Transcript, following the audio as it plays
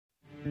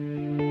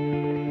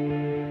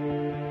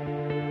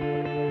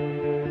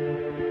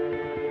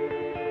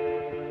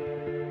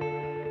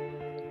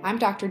I'm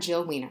Dr.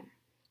 Jill Weiner.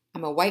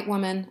 I'm a white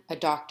woman, a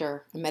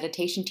doctor, a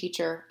meditation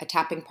teacher, a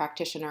tapping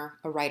practitioner,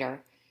 a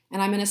writer, and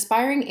I'm an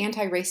aspiring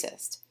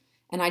anti-racist,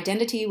 an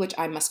identity which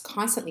I must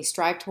constantly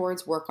strive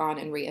towards, work on,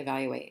 and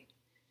reevaluate.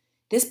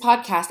 This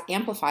podcast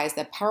amplifies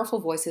the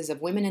powerful voices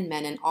of women and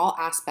men in all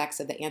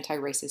aspects of the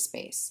anti-racist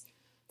space,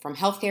 from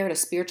healthcare to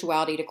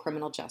spirituality to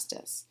criminal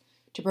justice,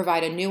 to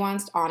provide a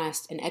nuanced,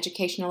 honest, and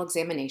educational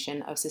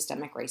examination of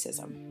systemic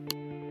racism.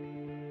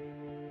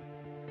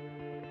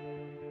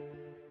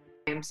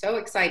 I'm so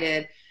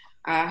excited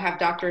to have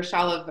Dr.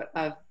 Shailla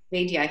of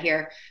Vaidya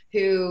here,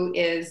 who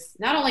is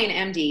not only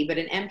an MD, but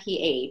an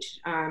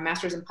MPH,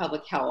 Master's in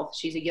Public Health.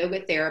 She's a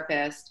yoga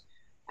therapist,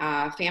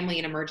 family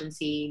and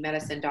emergency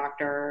medicine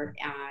doctor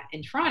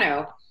in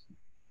Toronto.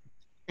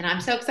 And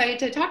I'm so excited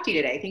to talk to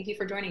you today. Thank you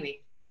for joining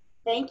me.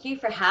 Thank you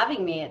for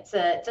having me. It's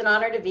an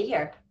honor to be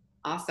here.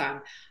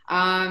 Awesome.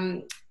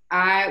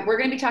 We're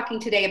going to be talking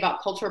today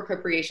about cultural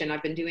appropriation.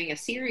 I've been doing a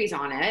series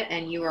on it,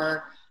 and you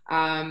are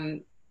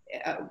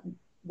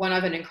one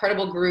of an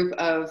incredible group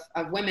of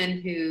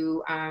women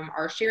who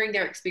are sharing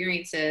their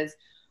experiences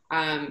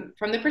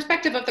from the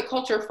perspective of the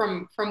culture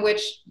from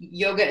which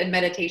yoga and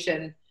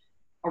meditation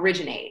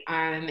originate.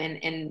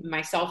 And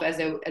myself as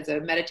a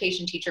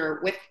meditation teacher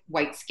with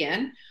white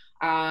skin,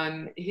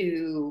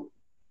 who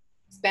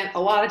spent a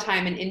lot of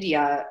time in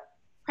India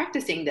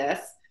practicing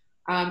this,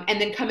 and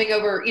then coming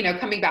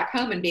back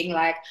home and being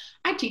like,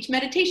 I teach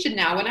meditation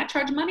now and I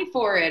charge money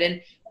for it,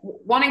 and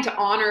wanting to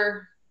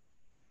honor.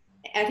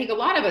 I think a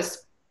lot of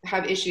us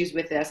have issues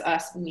with this,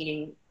 us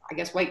meaning, I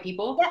guess, white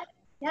people.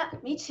 Yeah,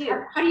 me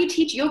too. How do you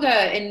teach yoga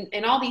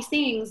and all these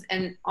things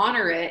and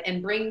honor it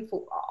and bring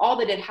all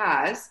that it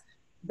has,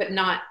 but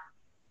not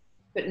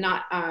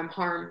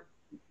harm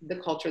the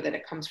culture that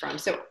it comes from?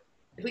 So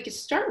if we could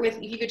start with,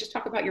 if you could just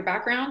talk about your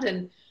background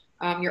and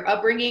your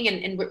upbringing,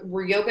 and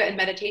were yoga and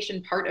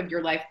meditation part of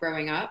your life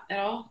growing up at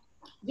all?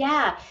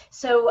 Yeah.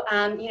 So,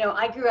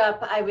 I grew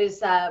up, I was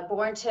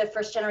born to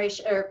first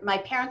generation, or my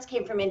parents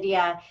came from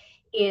India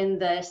in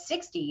the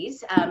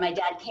 60s. My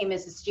dad came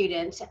as a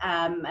student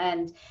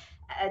and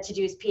to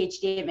do his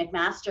PhD at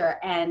McMaster.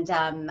 And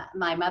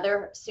my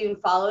mother soon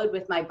followed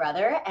with my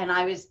brother. And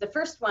I was the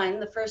first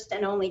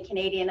and only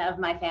Canadian of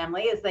my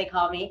family, as they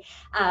call me,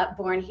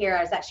 born here.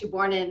 I was actually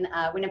born in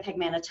Winnipeg,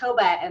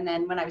 Manitoba. And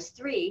then when I was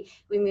 3,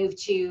 we moved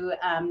to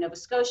Nova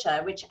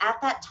Scotia, which at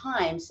that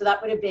time, so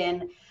that would have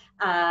been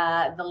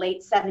the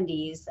late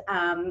 70s.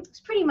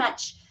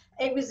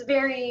 It was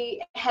very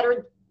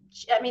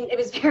it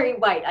was very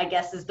white, I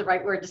guess is the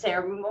right word to say.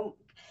 Or,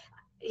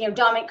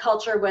 dominant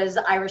culture was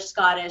Irish,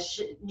 Scottish,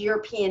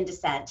 European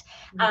descent.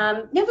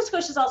 Nova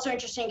Scotia is also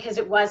interesting because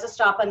it was a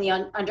stop on the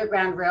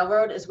Underground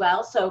Railroad as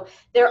well. So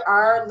there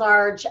are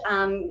large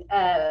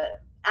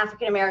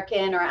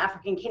African-American or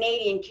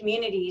African-Canadian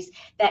communities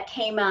that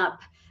came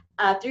up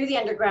through the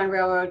Underground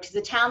Railroad, because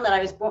the town that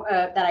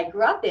I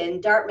grew up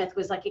in, Dartmouth,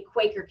 was like a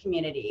Quaker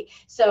community.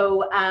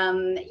 So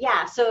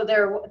so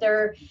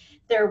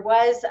there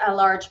was a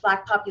large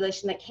Black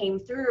population that came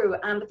through,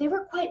 but they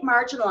were quite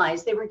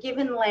marginalized. They were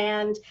given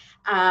land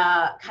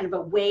kind of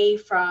away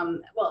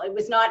from, it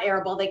was not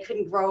arable. They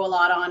couldn't grow a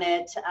lot on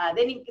it.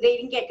 They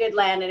didn't get good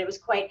land, and it was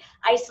quite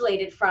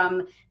isolated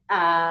from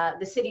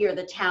the city or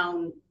the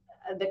town,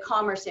 the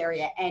commerce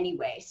area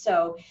anyway.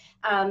 So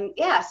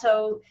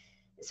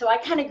So I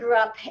kind of grew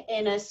up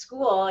in a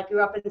school. I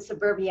grew up in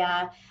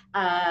suburbia.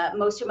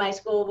 Most of my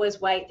school was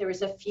white. There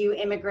was a few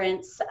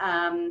immigrants,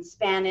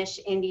 Spanish,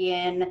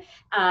 Indian,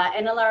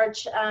 and a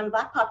large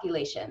Black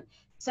population.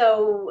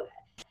 So,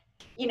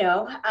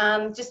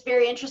 just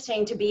very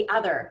interesting to be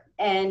other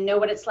and know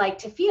what it's like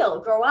to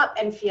grow up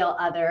and feel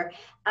other,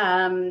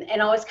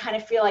 and always kind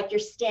of feel like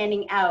you're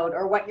standing out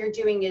or what you're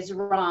doing is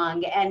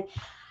wrong. And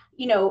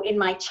in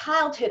my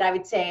childhood, I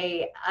would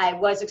say I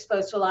was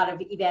exposed to a lot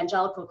of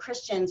evangelical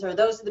Christians, or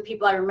those are the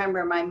people I remember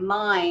in my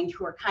mind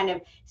who were kind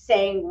of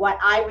saying what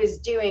I was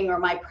doing or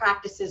my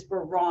practices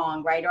were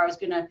wrong, right? Or I was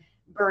going to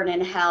burn in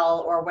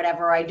hell or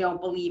whatever. I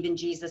don't believe in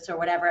Jesus or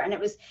whatever. And it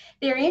was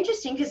very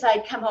interesting because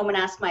I'd come home and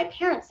ask my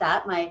parents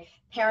that. My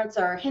parents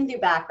are Hindu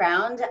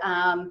background,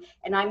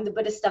 and I'm the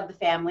Buddhist of the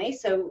family.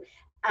 So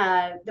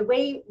the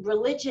way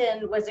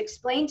religion was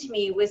explained to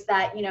me was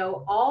that,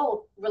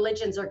 all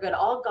religions are good,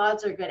 all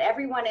gods are good,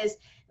 everyone is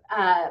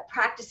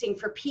practicing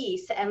for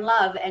peace and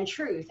love and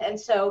truth. And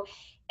so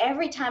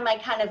every time I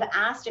kind of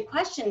asked a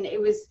question, it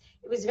was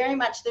very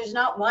much, there's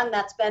not one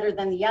that's better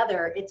than the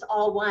other, it's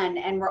all one,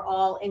 and we're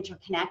all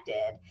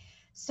interconnected.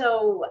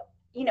 So,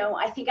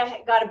 I think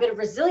I got a bit of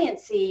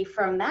resiliency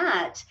from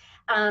that.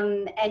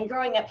 And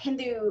growing up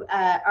Hindu,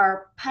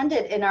 our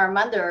pundit in our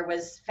mandir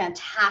was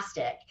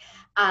fantastic.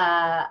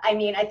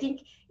 I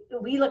think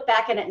we look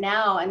back at it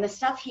now, and the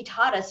stuff he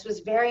taught us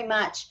was very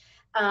much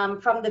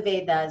from the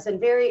Vedas and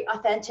very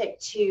authentic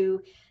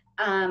to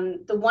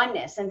the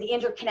oneness and the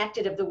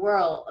interconnected of the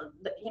world,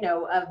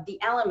 of the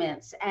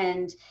elements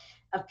and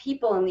of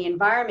people and the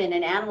environment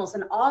and animals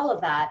and all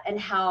of that, and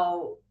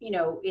how,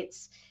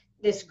 it's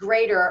this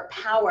greater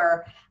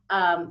power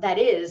that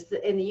is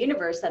in the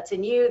universe, that's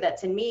in you,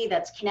 that's in me,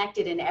 that's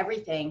connected in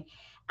everything.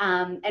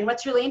 And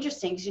what's really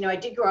interesting is, I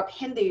did grow up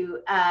Hindu,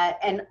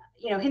 and,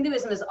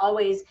 Hinduism has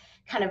always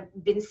kind of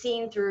been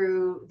seen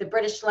through the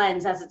British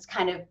lens as it's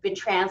kind of been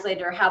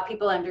translated or how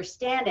people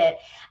understand it.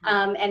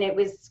 And it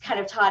was kind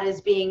of taught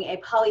as being a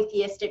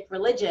polytheistic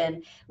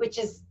religion, which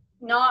is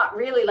not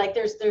really like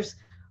there's this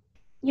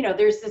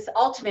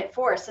ultimate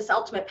force, this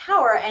ultimate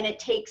power, and it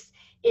takes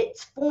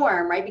its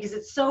form, right? Because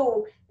it's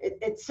so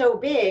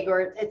big,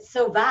 or it's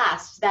so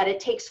vast, that it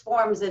takes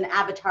forms and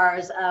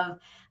avatars of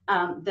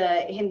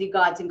the Hindu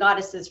gods and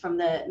goddesses from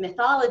the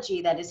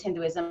mythology that is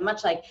Hinduism,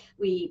 much like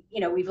we've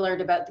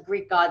learned about the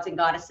Greek gods and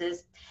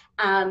goddesses,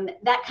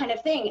 that kind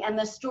of thing. And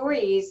the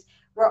stories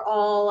were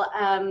all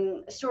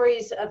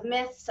stories of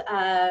myths,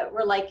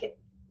 were like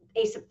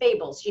Aesop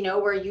fables,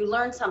 where you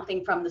learn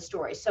something from the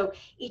story. So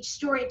each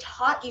story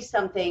taught you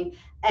something,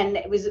 and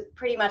it was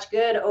pretty much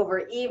good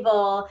over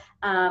evil,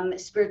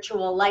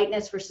 spiritual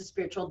lightness versus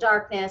spiritual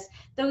darkness,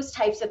 those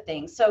types of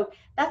things. So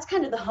that's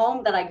kind of the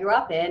home that I grew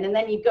up in. And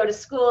then you'd go to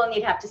school and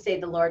you'd have to say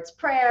the Lord's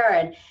Prayer.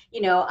 And,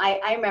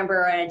 I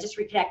remember, and I just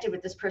reconnected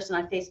with this person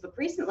on Facebook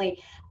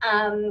recently.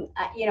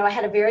 I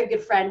had a very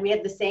good friend. We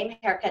had the same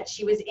haircut.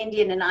 She was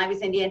Indian and I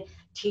was Indian.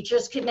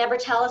 Teachers could never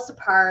tell us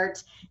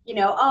apart. We'd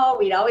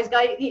always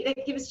got,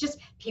 it was just,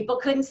 people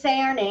couldn't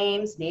say our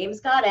names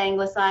got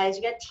anglicized,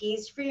 you got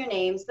teased for your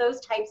names, those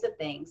types of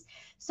things.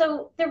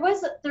 So there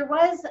was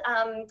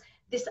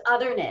this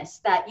otherness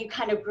that you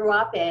kind of grew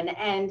up in,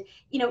 and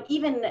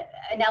even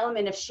an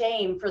element of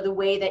shame for the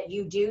way that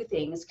you do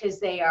things because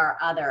they are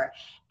other.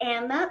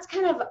 And that's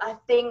kind of a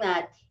thing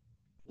that,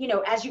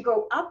 as you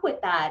grow up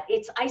with that,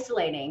 it's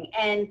isolating.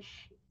 And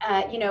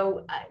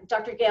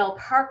Dr. Gail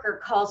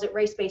Parker calls it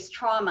race-based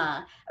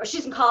trauma, or she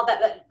doesn't call it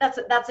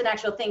that. That's an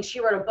actual thing. She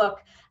wrote a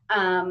book,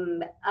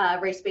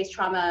 race-based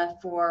trauma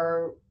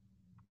or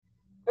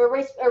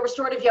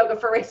restorative yoga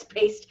for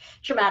race-based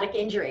traumatic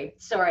injury.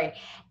 Sorry.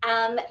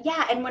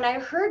 And when I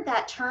heard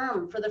that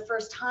term for the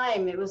first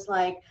time, it was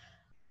like,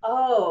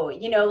 oh,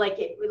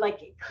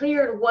 it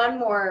cleared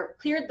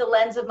the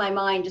lens of my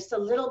mind just a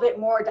little bit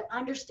more to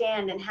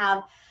understand and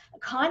have a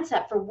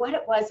concept for what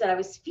it was that I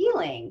was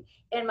feeling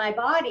in my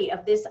body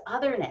of this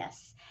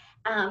otherness.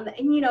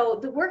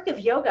 The work of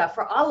yoga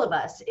for all of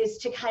us is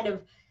to kind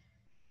of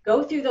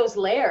go through those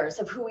layers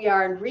of who we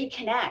are and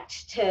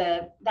reconnect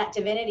to that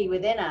divinity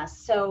within us.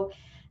 So,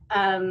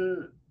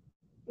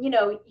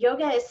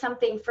 yoga is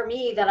something for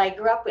me that I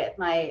grew up with,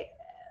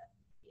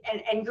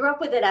 and grew up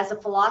with it as a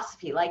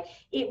philosophy. Like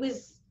it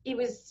was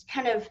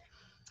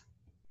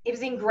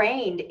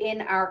ingrained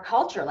in our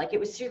culture. Like it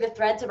was through the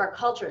threads of our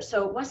culture.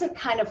 So it wasn't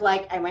kind of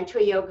like I went to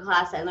a yoga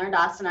class, I learned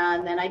asana,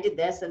 and then I did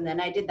this, and then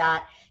I did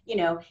that.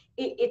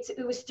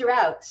 It was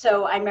throughout.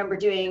 So I remember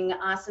doing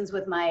asanas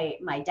with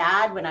my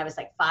dad when I was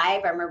like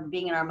 5. I remember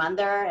being in our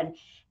mandir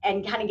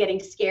and kind of getting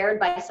scared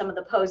by some of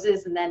the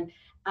poses, and then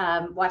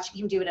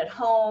watching him do it at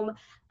home.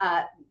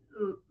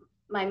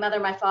 My mother,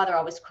 my father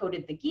always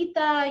quoted the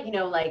Gita,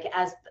 like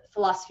as the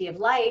philosophy of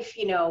life,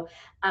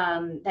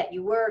 that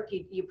you work,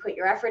 you put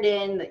your effort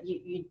in, that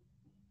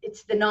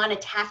it's the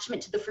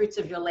non-attachment to the fruits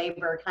of your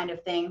labor kind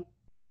of thing.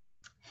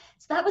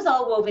 So that was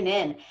all woven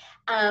in.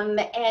 And,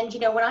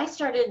 when I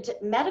started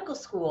medical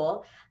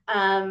school,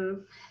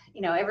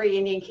 every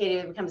Indian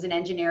kid becomes an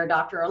engineer,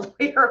 doctor, or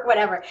lawyer, or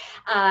whatever.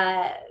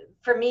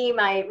 For me,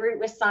 my route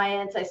was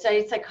science. I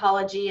studied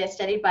psychology, I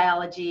studied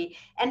biology,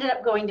 ended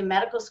up going to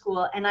medical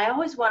school, and I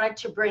always wanted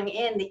to bring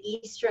in the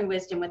Eastern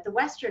wisdom with the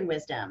Western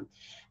wisdom.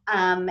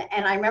 And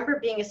I remember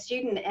being a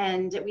student,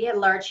 and we had a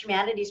large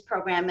humanities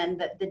program, and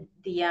the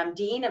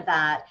dean of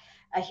that,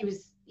 he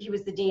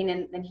was the dean,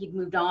 and then he'd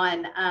moved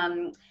on,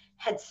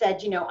 had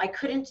said, I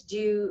couldn't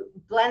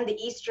blend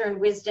the Eastern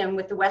wisdom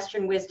with the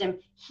Western wisdom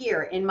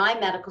here in my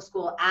medical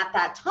school at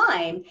that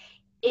time,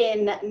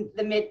 in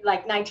the mid,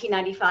 like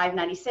 1995,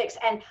 96.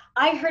 And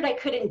I heard I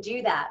couldn't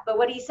do that. But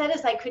what he said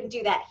is I couldn't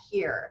do that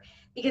here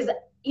because,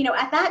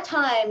 at that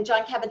time,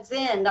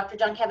 Dr.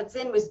 John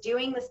Kabat-Zinn was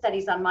doing the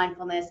studies on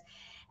mindfulness.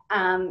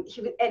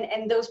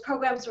 And those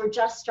programs were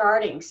just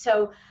starting.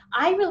 So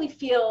I really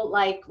feel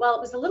like, well,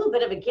 it was a little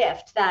bit of a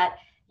gift that,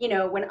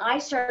 when I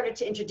started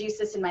to introduce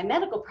this in my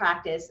medical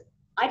practice,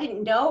 I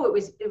didn't know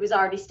it was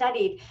already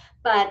studied,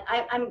 but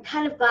I'm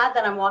kind of glad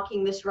that I'm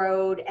walking this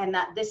road and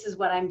that this is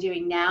what I'm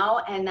doing now,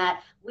 and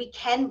that we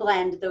can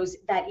blend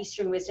that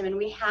Eastern wisdom, and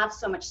we have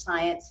so much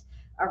science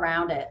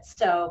around it.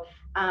 So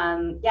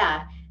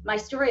my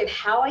story of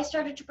how I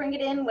started to bring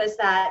it in was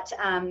that,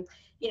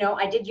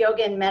 I did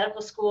yoga in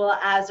medical school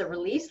as a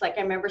release. Like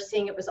I remember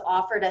seeing it was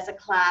offered as a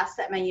class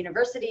at my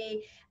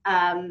university,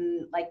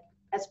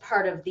 as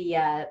part of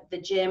the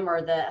gym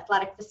or the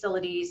athletic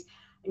facilities.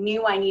 I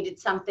knew I needed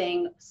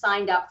something,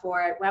 signed up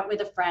for it, went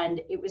with a friend.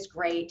 It was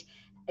great.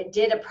 I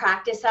did a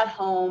practice at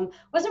home.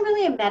 Wasn't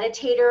really a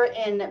meditator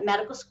in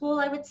medical school,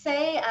 I would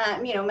say.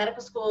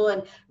 Medical school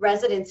and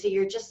residency,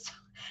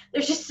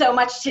 there's just so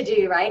much to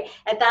do, right?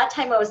 At that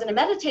time, I wasn't a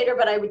meditator,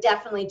 but I would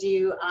definitely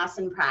do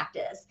asana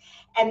practice.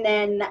 And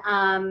then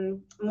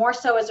more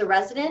so as a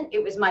resident,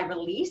 it was my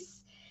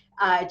release,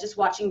 just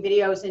watching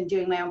videos and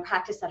doing my own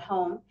practice at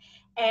home.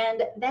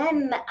 And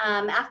then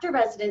after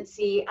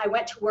residency, I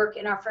went to work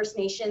in our First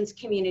Nations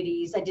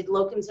communities. I did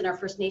locums in our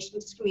First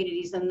Nations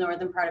communities in the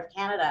northern part of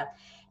Canada.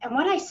 And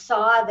what I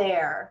saw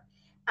there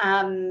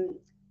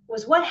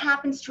was what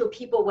happens to a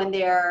people when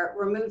they're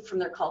removed from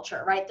their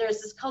culture, right?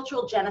 There's this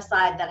cultural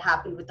genocide that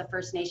happened with the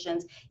First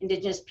Nations,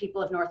 Indigenous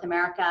people of North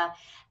America.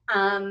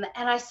 And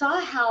I saw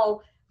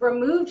how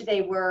removed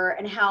they were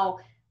and how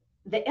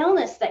the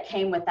illness that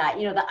came with that,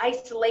 the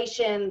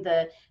isolation,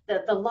 the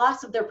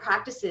loss of their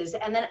practices.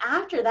 And then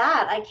after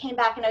that, I came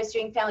back and I was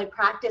doing family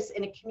practice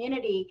in a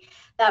community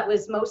that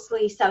was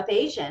mostly South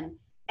Asian.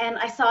 And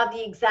I saw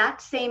the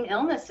exact same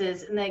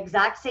illnesses and the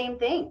exact same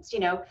things,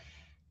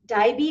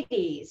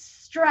 diabetes,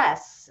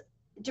 stress,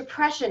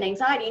 depression,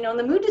 anxiety, and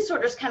the mood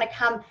disorders kind of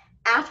come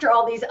after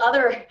all these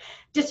other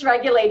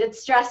dysregulated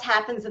stress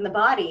happens in the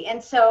body.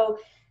 And so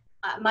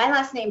my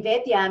last name,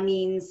 Vaidya,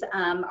 means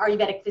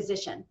Ayurvedic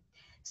physician.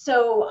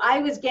 So I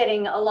was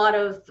getting a lot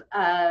of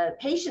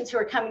patients who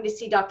were coming to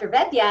see Dr.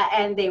 Vaidya,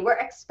 and they were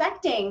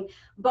expecting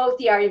both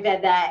the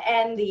Ayurveda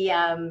and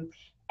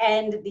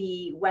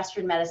the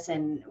Western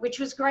medicine, which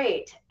was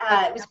great.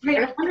 It was great.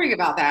 I was wondering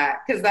about that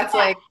because that's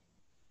like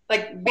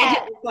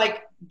Vaidya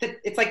is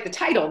it's like the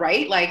title,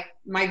 right? Like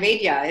my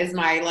Vaidya is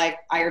my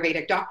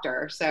Ayurvedic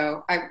doctor.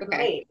 So okay.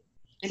 Right.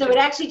 So it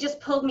actually just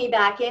pulled me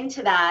back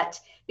into that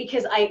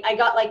because I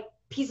got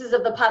pieces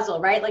of the puzzle,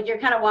 right? Like you're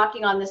kind of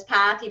walking on this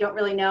path, you don't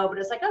really know, but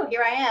it's like, oh,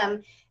 here I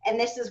am. And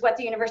this is what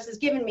the universe has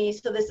given me.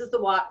 So this is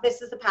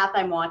the path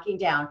I'm walking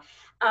down.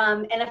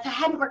 And if I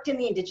hadn't worked in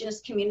the Indigenous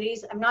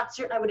communities, I'm not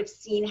certain I would have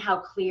seen how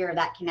clear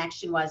that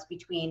connection was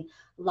between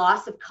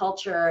loss of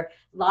culture,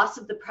 loss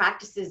of the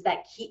practices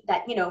that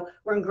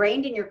were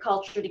ingrained in your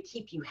culture to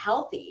keep you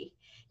healthy.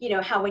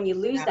 How when you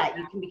lose that,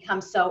 you can become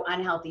so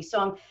unhealthy. So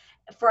I'm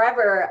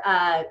forever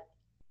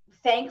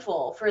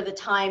thankful for the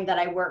time that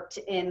I worked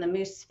in the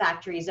moose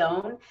factory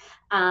zone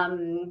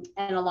and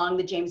along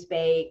the James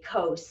Bay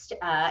coast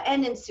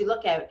and in Sioux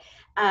Lookout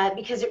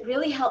because it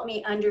really helped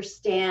me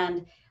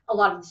understand a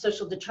lot of the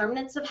social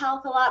determinants of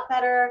health a lot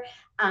better,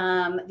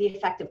 the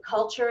effect of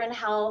culture in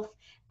health,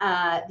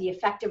 the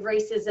effect of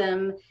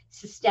racism,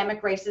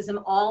 systemic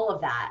racism, all of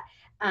that.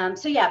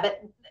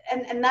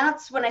 And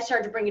that's when I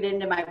started to bring it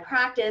into my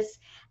practice.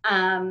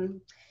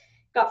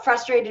 Got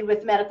frustrated with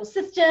the medical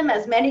system,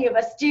 as many of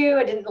us do.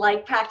 I didn't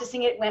like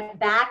practicing it, went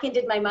back and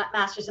did my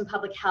master's in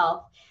public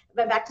health.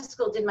 Went back to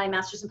school, did my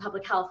master's in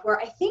public health, where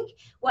I think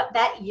what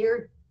that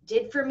year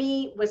did for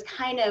me was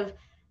kind of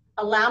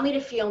allow me to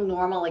feel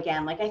normal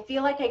again. Like I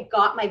feel like I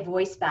got my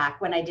voice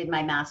back when I did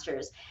my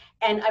master's.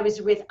 And I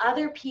was with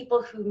other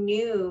people who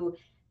knew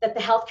that the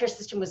healthcare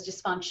system was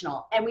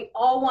dysfunctional and we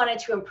all wanted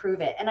to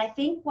improve it. And I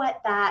think what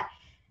that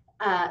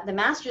the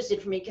master's did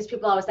for me, because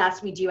people always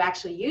ask me, do you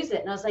actually use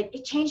it? And I was like,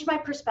 it changed my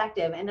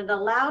perspective and it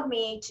allowed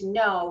me to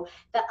know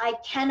that I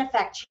can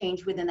affect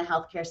change within the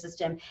healthcare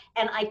system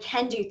and I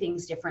can do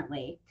things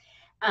differently.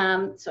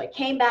 So I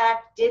came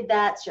back, did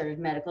that, started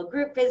medical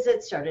group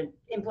visits, started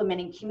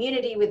implementing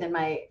community within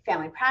my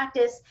family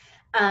practice.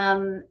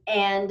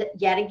 And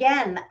yet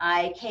again,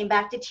 I came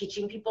back to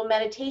teaching people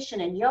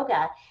meditation and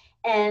yoga.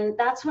 And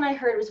that's when I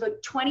heard, it was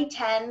about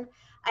 2010,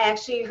 I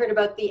actually heard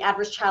about the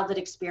adverse childhood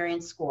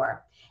experience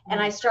score. And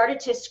I started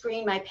to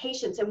screen my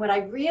patients. And what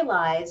I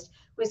realized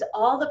was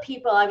all the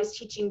people I was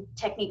teaching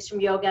techniques from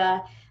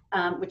yoga,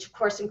 which of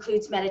course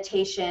includes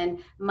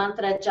meditation,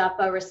 mantra,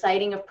 japa,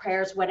 reciting of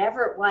prayers,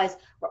 whatever it was,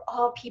 were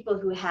all people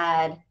who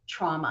had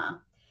trauma,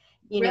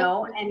 and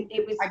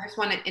it was. I just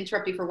want to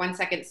interrupt you for 1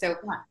 second. So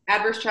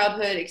adverse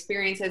childhood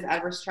experiences,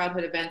 adverse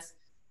childhood events.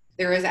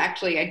 There is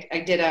actually,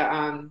 I did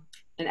an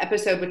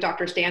episode with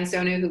Dr. Stan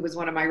Sonu, who was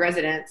one of my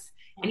residents,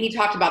 and he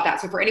talked about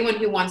that. So for anyone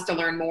who wants to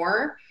learn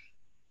more,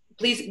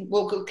 please,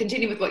 we'll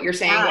continue with what you're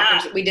saying.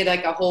 We did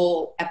a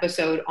whole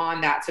episode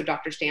on that. So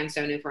Dr. Stan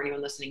Sonu, for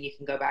anyone listening, you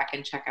can go back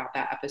and check out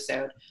that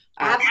episode.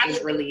 It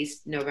was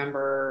released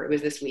November. It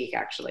was this week,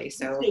 actually.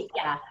 So this week,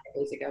 yeah.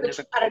 Days ago, Which,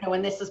 I don't know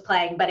when this is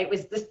playing, but it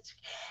was this.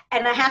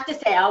 And I have to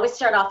say, I always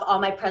start off all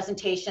my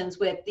presentations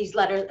with these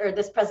letters, or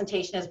this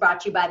presentation is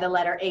brought to you by the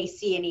letter A,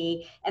 C, and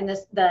E, and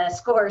the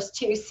scores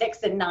 2,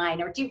 6, and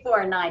 9, or 2, 4,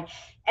 and 9.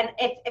 And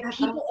if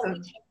people only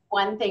take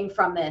one thing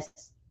from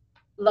this,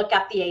 look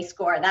up the A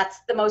score. That's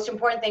the most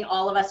important thing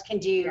all of us can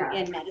do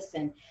in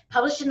medicine.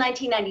 Published in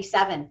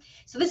 1997.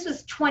 So this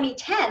was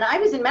 2010. I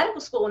was in medical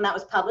school when that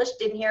was published.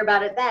 Didn't hear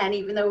about it then,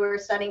 even though we were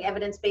studying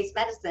evidence-based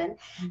medicine.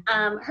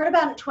 Heard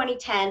about it in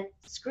 2010,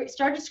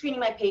 started screening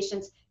my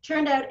patients.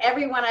 Turned out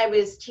everyone I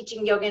was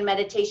teaching yoga and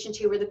meditation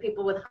to were the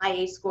people with high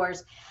A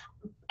scores,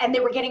 and they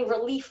were getting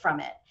relief from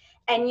it.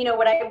 And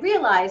what I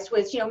realized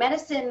was,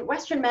 medicine,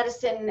 Western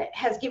medicine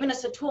has given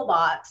us a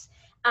toolbox,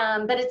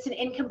 but it's an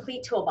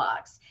incomplete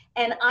toolbox.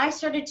 And I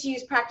started to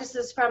use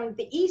practices from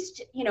the East,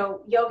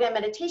 yoga and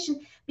meditation,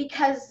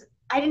 because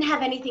I didn't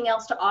have anything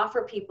else to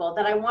offer people,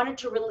 that I wanted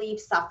to relieve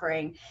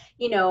suffering.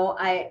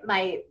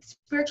 My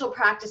spiritual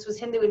practice was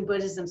Hindu and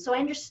Buddhism. So I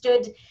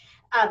understood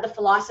the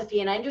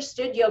philosophy, and I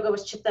understood yoga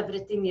was chitta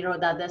vritti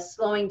nirodha, the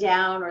slowing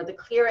down or the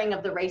clearing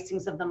of the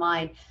racings of the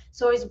mind.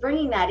 So I was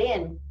bringing that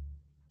in.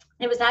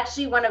 It was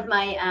actually one of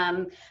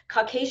my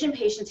Caucasian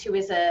patients who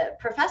is a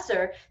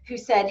professor who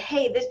said,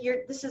 "Hey,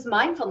 this is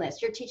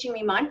mindfulness. You're teaching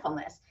me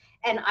mindfulness."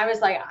 And I was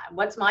like,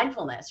 "What's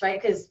mindfulness?"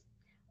 Right? Because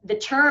the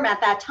term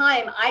at that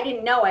time, I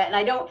didn't know it, and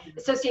I don't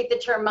associate the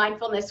term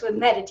mindfulness with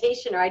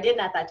meditation, or I didn't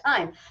at that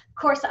time. Of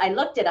course, I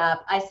looked it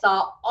up. I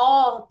saw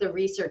all the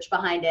research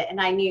behind it, and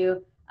I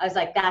knew, I was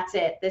like, "That's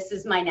it. This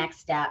is my next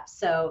step."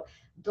 So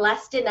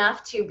blessed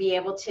enough to be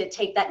able to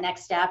take that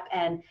next step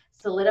and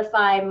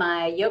solidify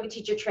my yoga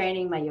teacher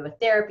training, my yoga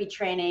therapy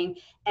training,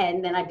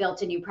 and then I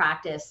built a new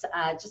practice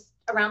just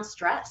around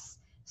stress.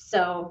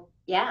 So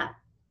yeah,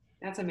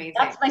 That's amazing.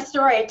 that's my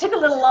story. It took a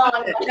little long.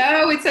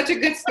 No, it's such a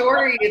good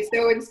story. It's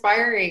so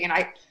inspiring.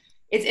 And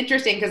it's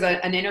interesting because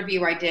an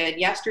interview I did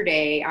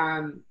yesterday,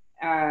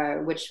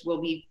 which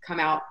will come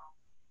out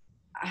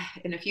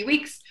in a few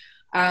weeks,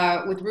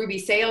 with Ruby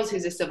Sales,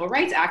 who's a civil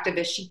rights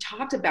activist. She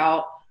talked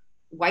about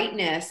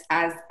whiteness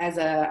as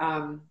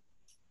a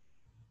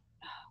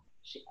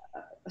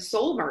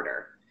soul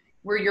murder,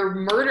 where you're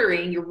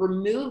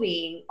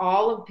removing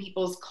all of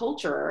people's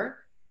culture.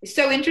 It's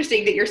so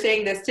interesting that you're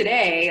saying this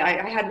today.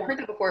 I hadn't heard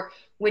that before.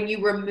 When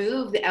you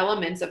remove the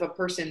elements of a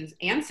person's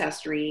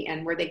ancestry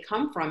and where they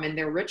come from and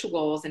their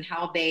rituals and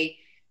how they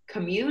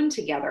commune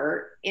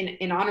together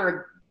in honor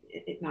of,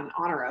 not in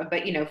honor of,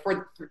 but, you know,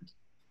 for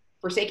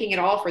forsaking it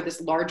all for this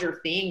larger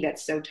thing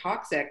that's so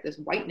toxic, this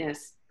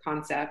whiteness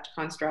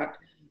construct,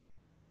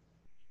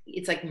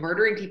 it's like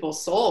murdering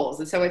people's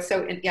souls. And so it's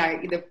so, yeah,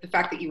 the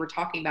fact that you were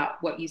talking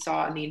about what you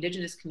saw in the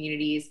indigenous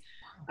communities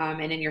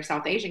and in your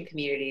South Asian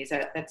communities,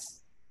 that's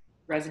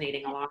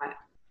resonating a lot.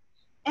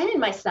 And in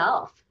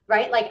myself,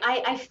 right? Like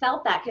I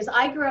felt that because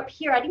I grew up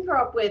here. I didn't grow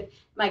up with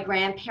my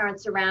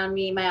grandparents around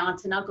me, my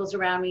aunts and uncles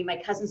around me, my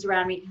cousins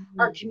around me.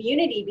 Mm-hmm. Our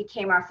community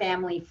became our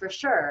family for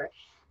sure.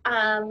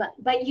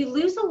 But you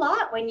lose a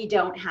lot when you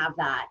don't have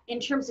that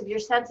in terms of your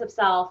sense of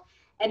self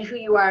and who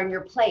you are in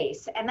your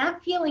place. And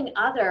that feeling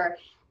other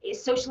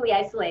is socially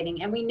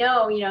isolating. And we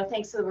know, you know,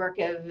 thanks to the work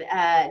of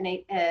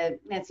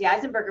Nancy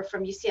Eisenberger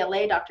from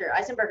UCLA, Dr.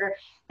 Eisenberger,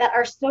 that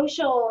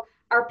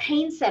our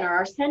pain center,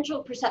 our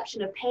central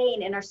perception of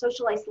pain and our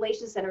social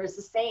isolation center is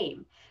the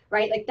same,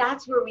 right? Like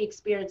that's where we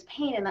experience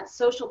pain, and that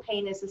social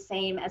pain is the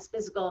same as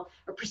physical,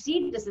 or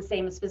perceived as the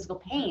same as physical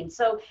pain.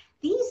 So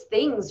these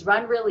things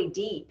run really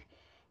deep.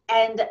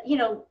 And, you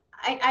know,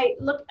 I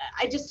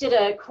just did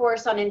a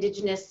course on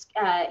Indigenous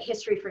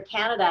history for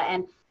Canada,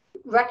 and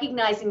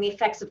recognizing the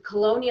effects of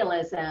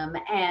colonialism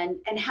and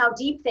how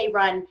deep they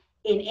run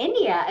in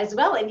India as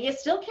well. India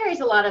still carries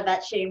a lot of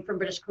that shame from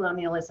British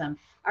colonialism,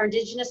 our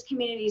Indigenous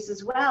communities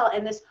as well.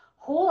 And this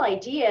whole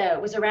idea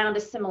was around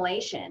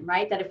assimilation,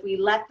 right? That if we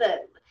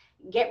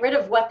get rid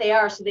of what they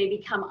are so they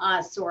become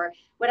us or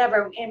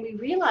whatever. And we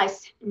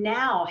realize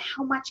now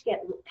how much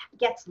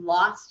gets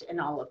lost in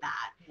all of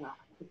that. Yeah.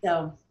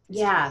 So,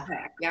 yeah.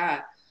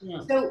 Yeah.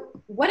 Yeah.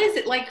 So what is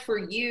it like for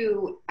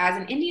you as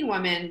an Indian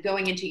woman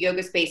going into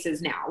yoga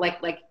spaces now?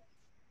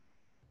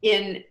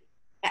 And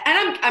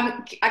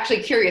I'm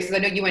actually curious, because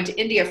I know you went to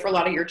India for a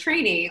lot of your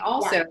training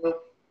also. Yeah.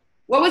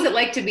 What was it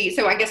like to be,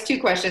 so I guess two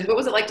questions. What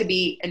was it like to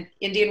be an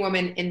Indian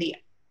woman in the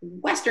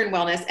Western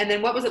wellness? And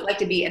then what was it like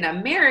to be an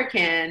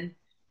American,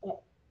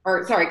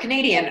 or sorry,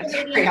 Canadian.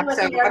 Canadian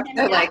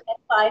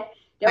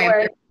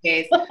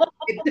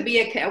To be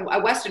a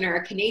Westerner,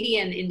 a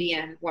Canadian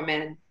Indian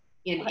woman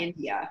in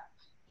India.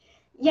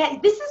 Yeah,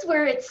 this is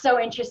where it's so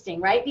interesting,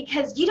 right?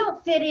 Because you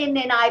don't fit in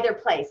either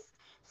place.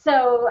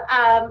 So,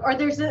 or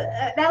there's an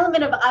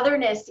element of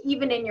otherness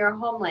even in your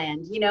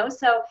homeland, you know?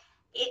 So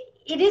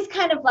it is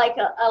kind of like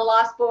a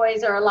lost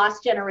boys or a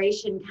lost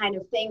generation kind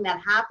of thing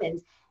that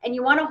happens. And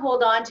you want to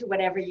hold on to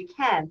whatever you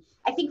can.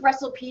 I think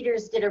Russell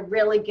Peters did a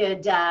really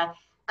good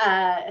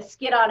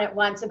skit on it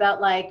once about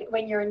like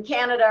when you're in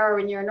Canada or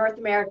when you're in North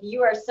America,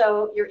 you're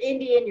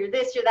Indian, you're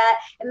this, you're that.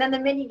 And then the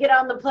minute you get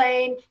on the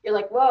plane, you're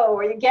like, whoa,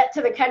 or you get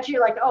to the country,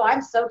 you're like, oh,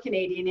 I'm so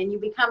Canadian, and you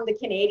become the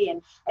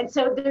Canadian. And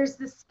so there's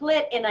this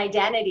split in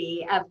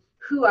identity of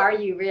who are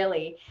you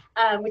really,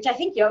 which I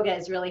think yoga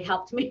has really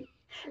helped me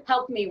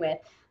with.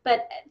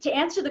 But to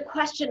answer the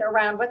question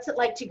around what's it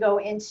like to go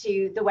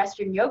into the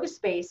Western yoga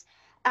space,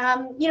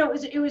 you know,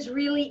 it was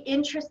really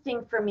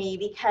interesting for me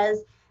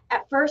because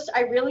at first,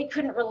 I really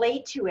couldn't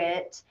relate to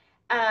it.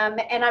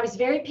 And I was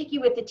very picky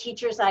with the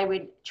teachers I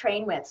would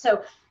train with.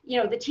 So, you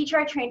know, the teacher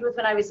I trained with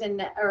when I was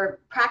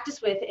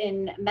practiced with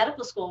in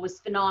medical school was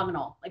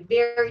phenomenal, like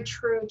very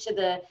true to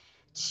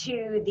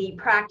the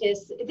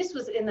practice. This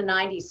was in the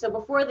 90s. So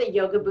before the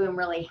yoga boom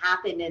really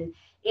happened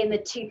in the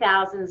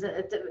 2000s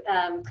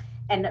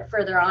and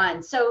further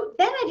on. So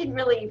then I didn't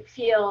really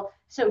feel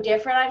so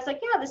different. I was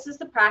like, yeah, this is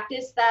the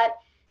practice that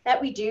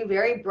we do,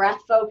 very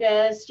breath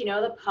focused, you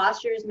know, the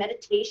postures,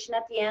 meditation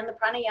at the end, the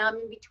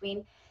pranayama in between.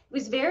 It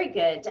was very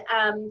good.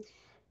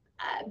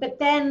 But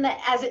then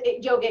as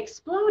yoga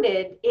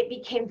exploded, it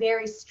became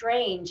very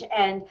strange.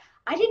 And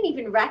I didn't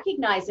even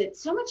recognize it,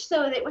 so much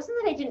so that it wasn't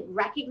that I didn't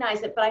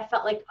recognize it, but I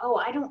felt like, oh,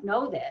 I don't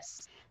know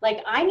this.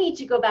 Like I need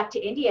to go back to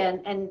India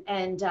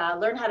and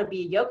learn how to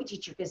be a yoga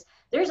teacher, because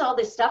there's all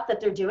this stuff that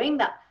they're doing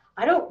that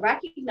I don't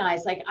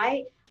recognize, like,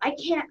 I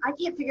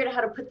can't figure out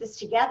how to put this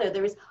together.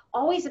 There was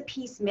always a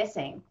piece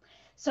missing.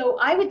 So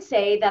I would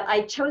say that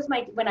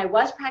when I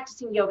was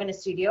practicing yoga in a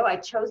studio, I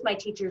chose my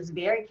teachers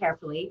very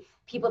carefully,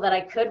 people that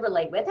I could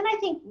relate with. And I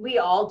think we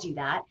all do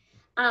that.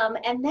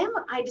 And then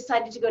when I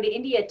decided to go to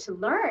India to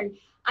learn,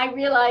 I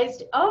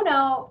realized, oh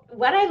no,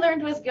 what I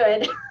learned was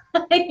good.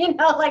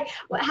 Like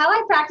how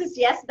I practiced,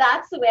 yes,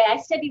 that's the way. I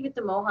studied with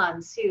the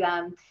Mohans,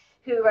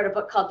 who wrote a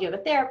book called Yoga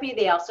Therapy.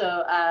 They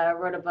also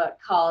wrote a book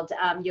called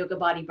Yoga,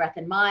 Body, Breath,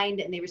 and Mind,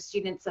 and they were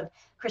students of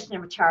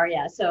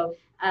Krishnamacharya. So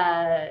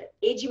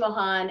A.G.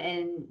 Mohan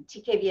and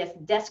TKVS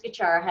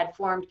Deskachar had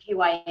formed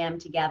KYM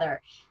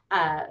together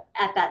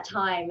at that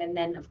time. And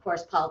then, of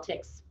course,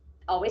 politics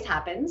always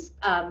happens.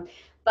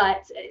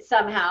 But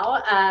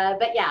somehow,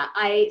 but yeah,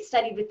 I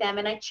studied with them,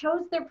 and I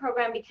chose their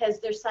program because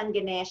their son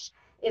Ganesh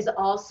is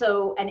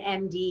also an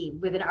MD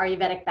with an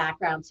Ayurvedic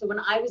background. So when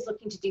I was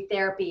looking to do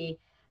therapy,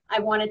 I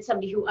wanted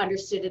somebody who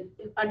understood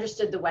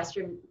the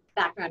Western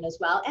background as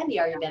well, and the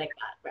Ayurvedic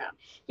background.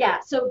 Yeah.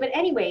 So, but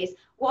anyways,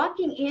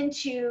 walking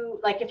into,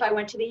 like, if I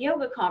went to the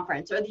yoga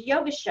conference or the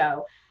yoga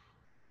show,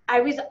 I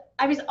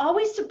was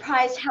always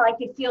surprised how I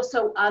could feel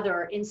so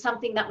other in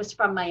something that was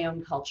from my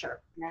own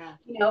culture. Yeah.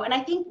 And I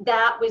think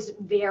that was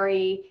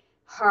very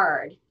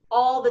hard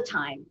all the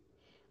time.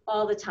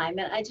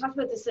 And I talked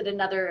about this in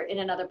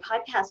another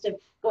podcast of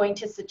going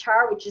to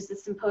Satar, which is the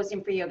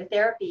Symposium for Yoga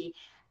Therapy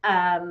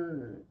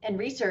and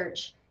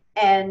Research,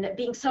 and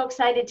being so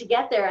excited to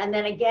get there. And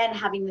then again,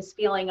 having this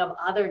feeling of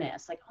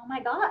otherness, like, oh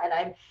my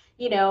God,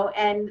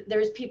 and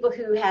there's people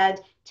who had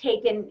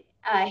taken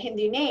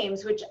Hindu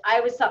names, which I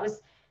always thought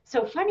was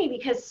so funny,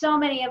 because so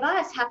many of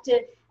us have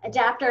to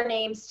adapt our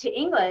names to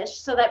English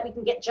so that we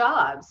can get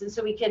jobs. And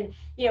so we can,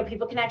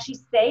 people can actually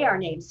say our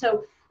names.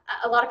 So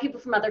a lot of people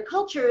from other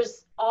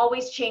cultures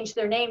always change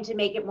their name to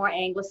make it more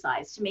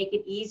anglicized, to make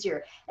it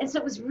easier. And so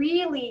it was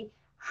really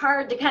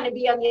hard to kind of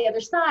be on the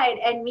other side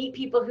and meet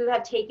people who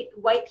have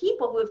white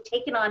people who have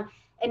taken on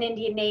an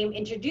Indian name,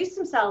 introduced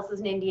themselves as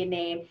an Indian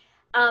name,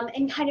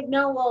 and kind of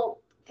know, well,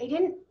 they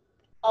didn't,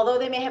 although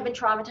they may have been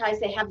traumatized,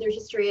 they have their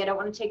history, I don't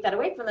want to take that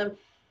away from them,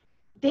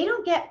 they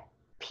don't get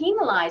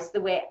penalized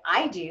the way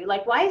I do.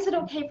 Like, why is it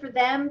okay for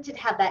them to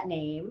have that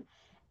name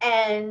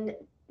and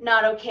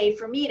not okay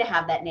for me to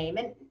have that name?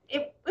 And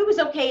it was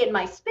okay in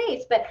my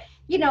space, but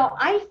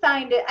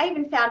I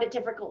even found it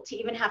difficult to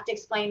even have to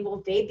explain,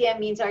 well, Vaidya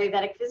means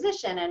Ayurvedic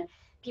physician, and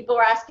people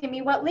were asking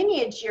me what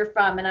lineage you're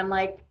from, and I'm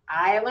like,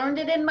 I learned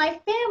it in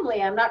my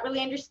family. I'm not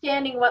really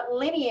understanding what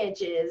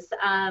lineage is.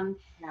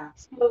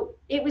 So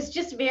it was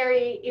just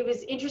it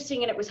was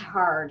interesting, and it was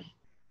hard.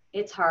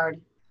 It's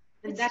hard.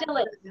 It still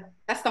is.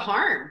 That's the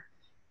harm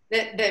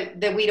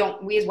that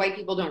we as white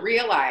people don't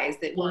realize,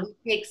 that when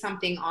we take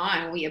something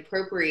on, we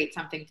appropriate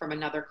something from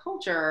another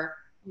culture,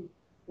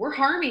 we're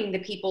harming the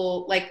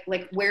people, like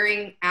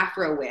wearing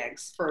Afro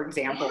wigs, for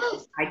example.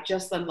 Yes. I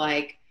just am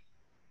like,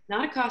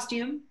 not a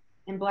costume.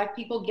 And Black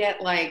people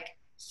get like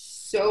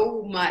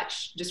so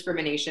much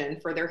discrimination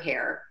for their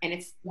hair. And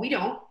we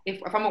don't,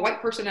 if I'm a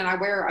white person and I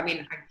wear, and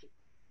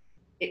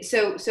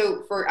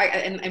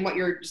what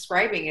you're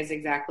describing is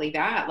exactly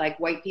that, like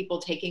white people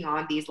taking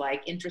on these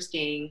like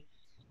interesting,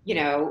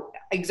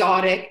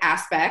 exotic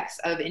aspects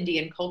of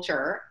Indian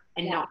culture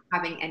and not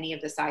having any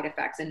of the side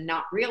effects, and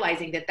not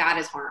realizing that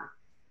is harm.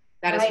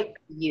 That is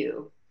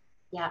you.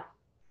 Yeah.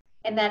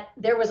 And that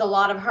there was a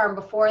lot of harm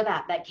before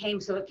that came.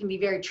 So it can be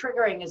very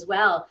triggering as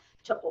well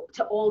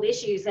to old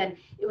issues. And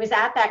it was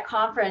at that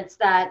conference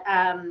that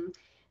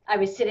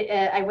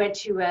I went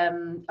to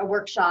a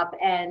workshop,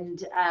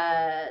 and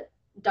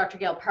Dr.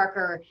 Gail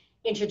Parker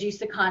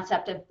introduced the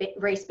concept of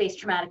race-based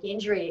traumatic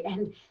injury.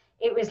 And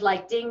it was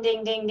like, ding,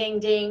 ding, ding, ding,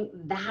 ding.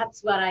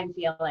 That's what I'm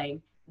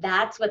feeling.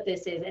 That's what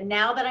this is. And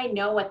now that I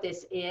know what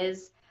this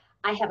is,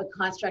 I have a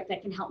construct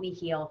that can help me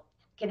heal,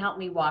 can help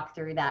me walk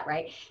through that,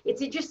 right?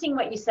 It's interesting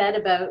what you said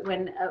about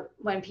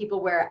when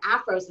people wear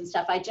afros and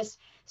stuff. I just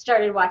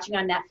started watching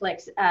on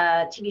Netflix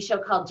a TV show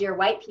called Dear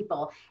White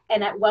People.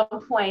 And at one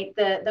point,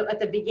 at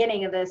the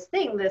beginning of this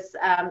thing,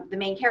 the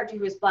main character,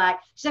 who is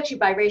Black, she's actually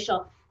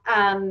biracial,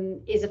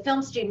 is a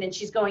film student, and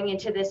she's going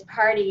into this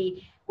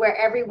party where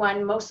everyone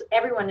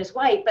is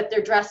white, but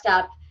they're dressed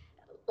up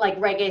like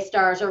reggae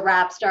stars or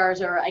rap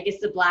stars, or I guess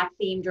the Black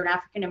themed or an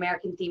African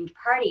American themed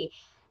party.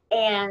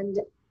 And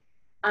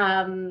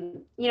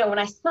when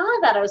I saw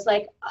that, I was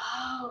like,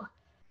 oh,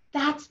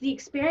 that's the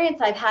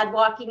experience I've had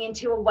walking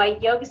into a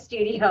white yoga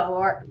studio,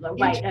 or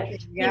white,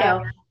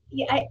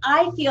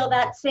 I feel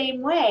that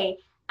same way.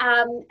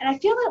 And I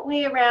feel that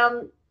way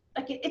around,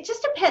 like, it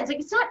just depends. Like,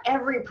 it's not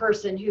every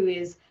person who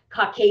is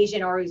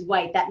Caucasian or who's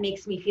white that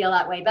makes me feel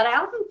that way. But I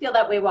often feel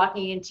that way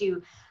walking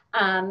into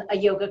a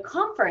yoga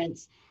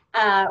conference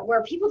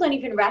where people don't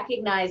even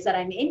recognize that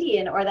I'm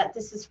Indian or that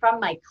this is from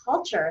my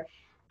culture.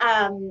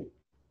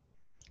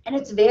 And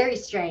it's very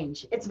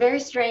strange. It's very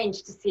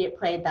strange to see it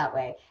played that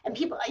way. And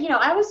people,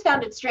 I always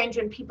found it strange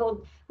when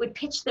people would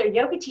pitch their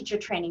yoga teacher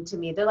training to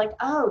me. They're like,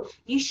 oh,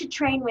 you should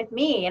train with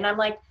me. And I'm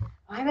like,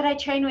 why would I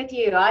train with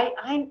you?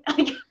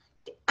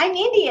 I I'm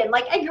Indian.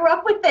 Like, I grew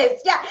up with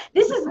this. Yeah,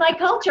 this is my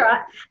culture.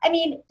 I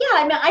mean, yeah,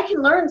 I mean, I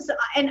can learn,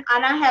 and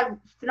I have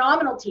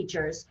phenomenal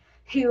teachers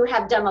who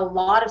have done a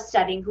lot of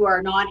studying, who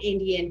are not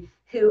Indian,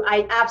 who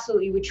I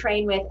absolutely would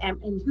train with, and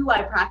who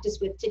I practice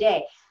with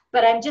today.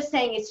 But I'm just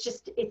saying,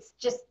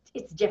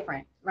 it's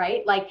different,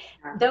 right? Like,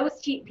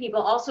 those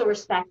people also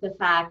respect the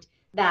fact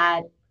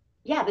that,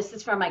 yeah, this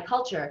is from my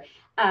culture.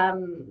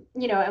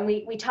 You know, and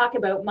we talk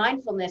about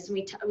mindfulness,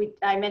 and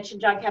I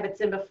mentioned John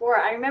Kabat-Zinn before.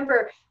 I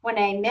remember when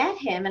I met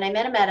him, and I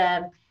met him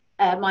at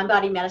a mind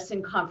body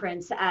medicine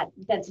conference at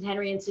Benson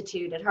Henry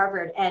Institute at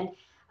Harvard, and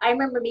I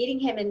remember meeting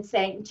him and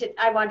saying,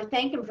 I wanted to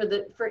thank him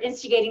for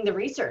instigating the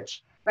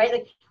research, right?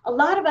 Like, a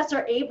lot of us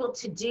are able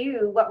to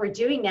do what we're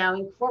doing now,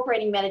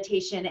 incorporating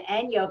meditation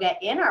and yoga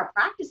in our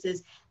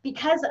practices,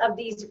 because of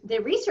the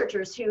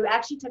researchers who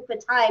actually took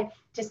the time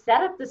to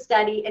set up the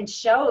study and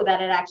show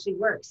that it actually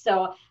works.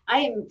 So I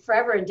am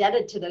forever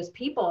indebted to those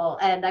people,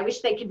 and I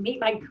wish they could meet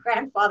my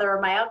grandfather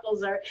or my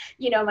uncles or,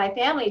 you know, my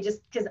family,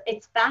 just because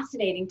it's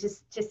fascinating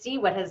to see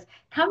what has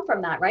come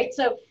from that, right?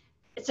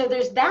 So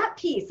there's that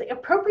piece. Like,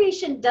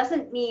 appropriation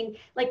doesn't mean,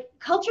 like,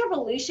 cultural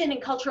evolution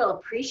and cultural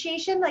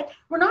appreciation, like,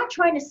 we're not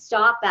trying to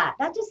stop that.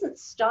 That doesn't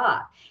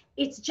stop.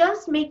 It's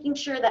just making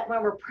sure that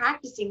when we're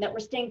practicing, that we're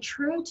staying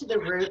true to the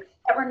root,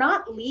 that we're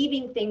not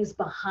leaving things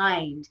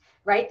behind,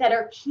 right? That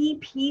are key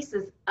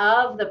pieces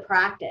of the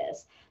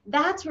practice.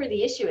 That's where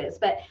the issue is.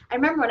 But I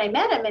remember when I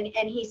met him,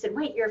 and he said,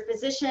 wait, you're a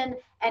physician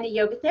and a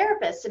yoga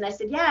therapist. And I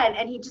said, yeah.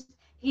 And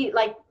he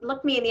like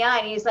looked me in the eye,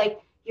 and he's like,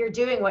 you're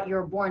doing what you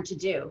were born to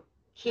do.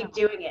 Keep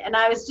doing it. And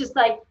I was just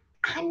like,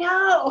 I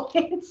know,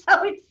 it's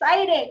so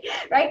exciting,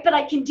 right? But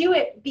I can do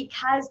it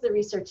because the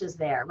research is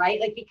there, right?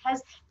 Like,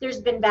 because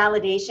there's been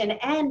validation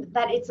and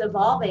that it's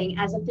evolving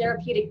as a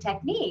therapeutic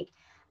technique.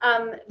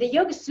 The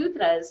Yoga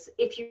Sutras,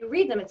 if you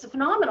read them, it's a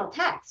phenomenal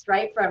text,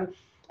 right? From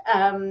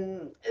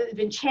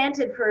been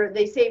chanted for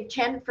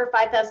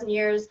 5,000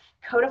 years,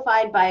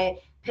 codified by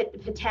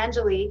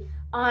Patanjali,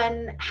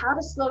 on how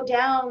to slow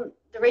down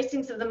the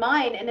racings of the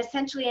mind and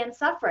essentially end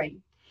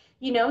suffering.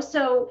 You know,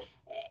 so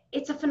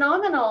it's a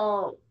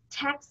phenomenal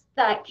text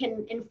that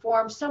can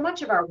inform so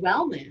much of our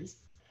wellness.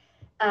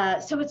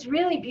 So it's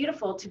really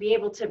beautiful to be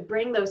able to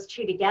bring those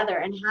two together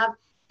and have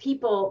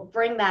people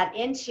bring that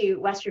into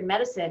Western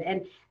medicine.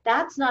 And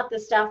that's not the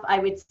stuff I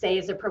would say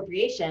is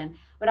appropriation.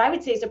 What I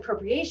would say is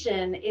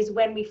appropriation is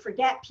when we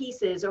forget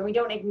pieces or we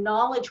don't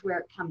acknowledge where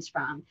it comes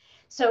from.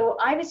 So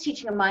I was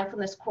teaching a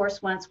mindfulness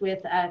course once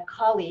with a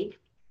colleague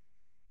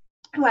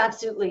who I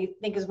absolutely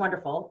think is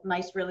wonderful,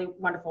 nice, really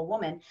wonderful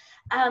woman.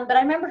 But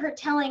I remember her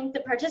telling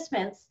the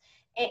participants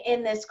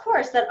in this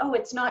course that, oh,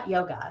 it's not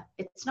yoga.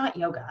 It's not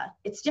yoga.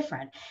 It's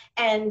different.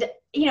 And,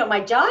 you know, my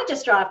jaw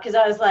just dropped, because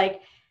I was like,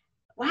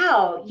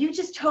 wow, you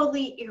just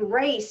totally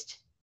erased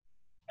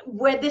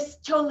where this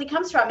totally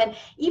comes from. And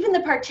even the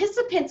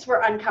participants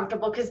were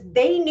uncomfortable, because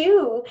they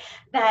knew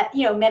that,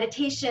 you know,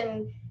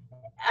 meditation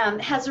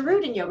has a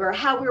root in yoga, or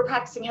how we were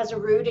practicing has a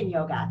root in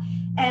yoga.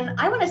 And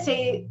I want to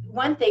say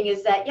one thing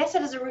is that, yes,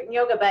 it has a root in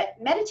yoga, but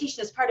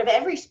meditation is part of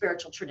every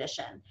spiritual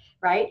tradition,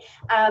 right?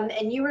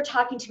 And you were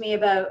talking to me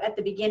about, at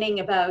the beginning,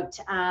 about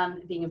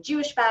being of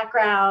Jewish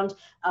background,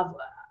 of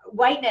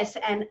whiteness.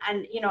 And,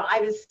 you know,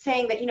 I was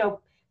saying that, you know,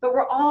 but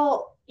we're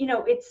all, you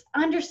know, it's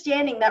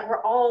understanding that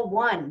we're all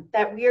one,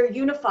 that we are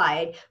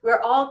unified,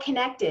 we're all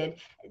connected,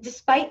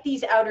 despite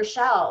these outer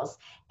shells.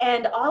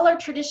 And all our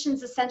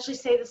traditions essentially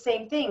say the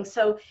same thing.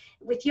 So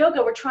with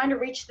yoga, we're trying to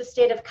reach the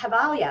state of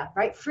Kaivalya,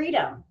 right?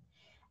 Freedom.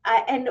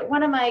 And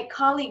one of my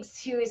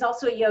colleagues who is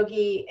also a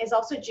yogi, is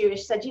also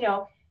Jewish, said, you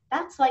know,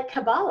 that's like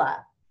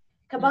Kabbalah.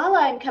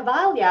 Kabbalah and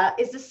Kaivalya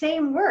is the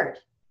same word,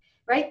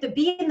 right? The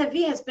B and the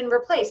V has been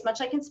replaced, much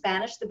like in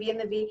Spanish, the B and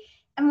the V.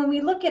 And when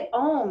we look at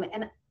Om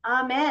and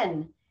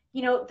Amen,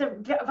 you know,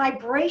 the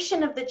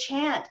vibration of the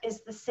chant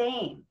is the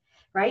same,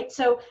 right?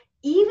 So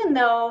even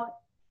though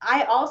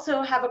I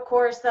also have a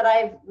course that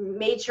I've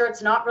made sure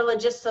it's not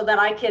religious so that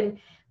I can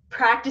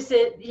practice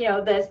it, you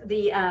know,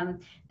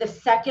 the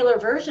secular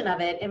version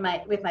of it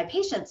with my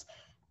patients.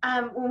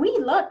 When we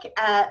look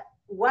at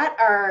what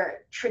our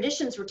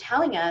traditions were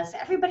telling us,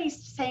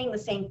 everybody's saying the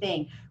same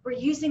thing. We're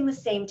using the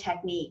same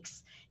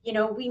techniques. You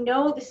know, we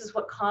know this is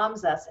what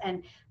calms us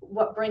and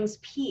what brings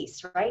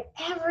peace, right?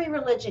 Every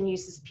religion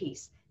uses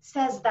peace,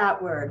 says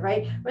that word,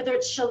 right? Whether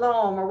it's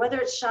shalom or whether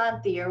it's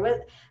shanti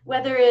or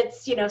whether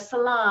it's, you know,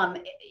 salam,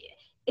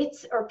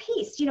 or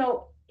peace, you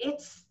know,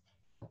 it's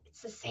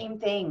the same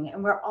thing,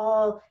 and we're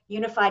all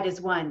unified as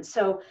one.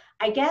 So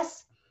I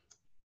guess,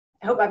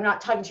 I hope I'm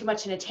not talking too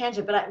much in a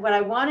tangent, but what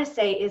I want to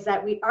say is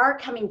that we are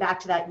coming back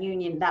to that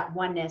union, that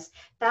oneness.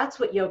 That's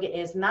what yoga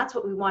is, and that's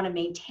what we want to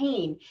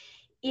maintain.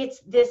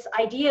 It's this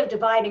idea of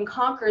divide and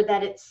conquer,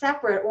 that it's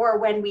separate, or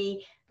when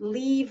we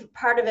leave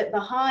part of it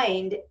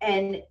behind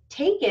and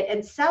take it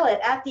and sell it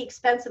at the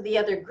expense of the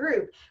other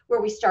group, where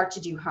we start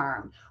to do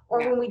harm. Or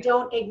when we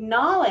don't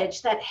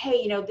acknowledge that,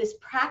 hey, you know, this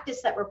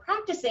practice that we're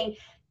practicing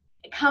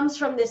comes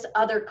from this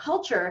other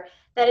culture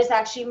that is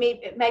actually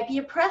might be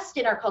oppressed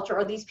in our culture,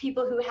 or these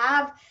people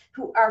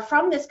who are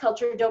from this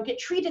culture don't get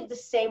treated the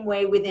same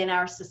way within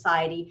our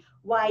society.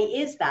 Why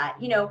is that?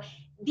 You know,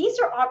 these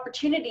are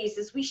opportunities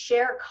as we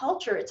share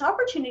culture. It's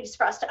opportunities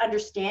for us to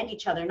understand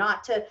each other,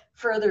 not to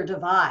further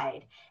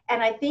divide.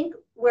 And I think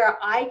where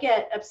I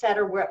get upset,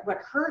 or what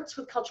hurts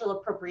with cultural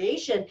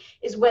appropriation,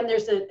 is when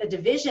there's a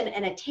division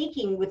and a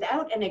taking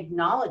without an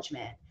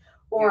acknowledgement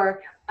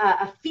or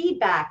a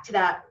feedback to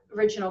that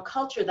original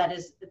culture that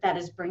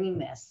is bringing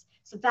this.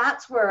 So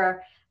that's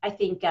where I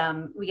think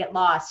we get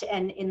lost.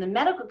 And in the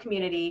medical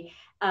community,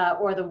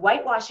 or the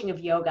whitewashing of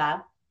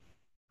yoga,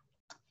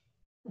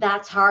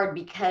 that's hard,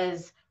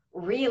 because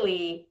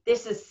really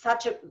this is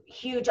such a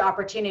huge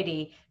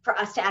opportunity for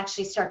us to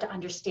actually start to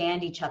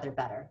understand each other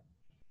better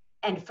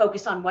and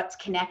focus on what's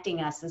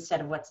connecting us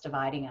instead of what's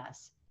dividing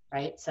us,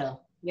 right?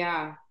 So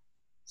yeah.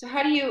 So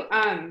how do you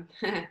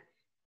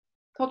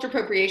culture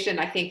appropriation,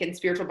 I think, and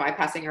spiritual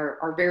bypassing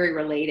are very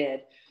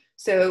related.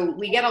 So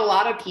we get a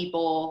lot of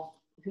people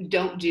who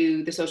don't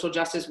do the social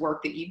justice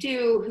work that you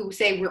do, who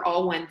say we're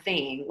all one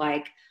thing.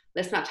 Like,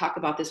 let's not talk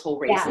about this whole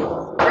race.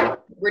 yeah.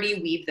 Where do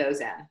you weave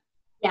those in?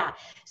 Yeah,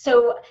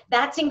 so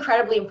that's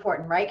incredibly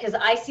important, right? Because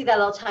I see that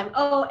all the time.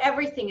 Oh,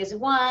 everything is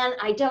one.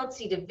 I don't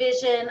see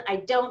division. I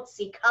don't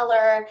see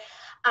color.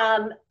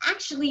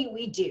 Actually,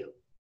 we do.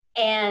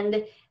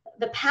 And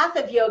the path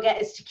of yoga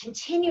is to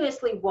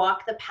continuously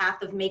walk the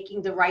path of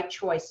making the right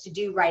choice, to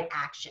do right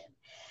action.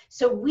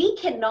 So we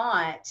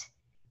cannot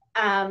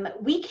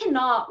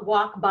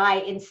walk by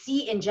and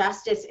see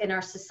injustice in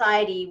our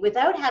society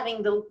without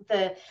having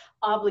the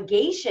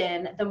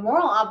obligation, the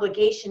moral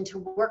obligation, to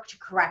work to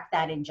correct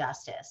that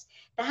injustice.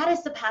 That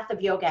is the path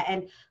of yoga.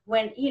 And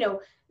when, you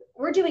know,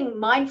 we're doing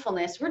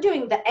mindfulness, we're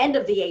doing the end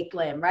of the eighth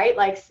limb, right?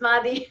 Like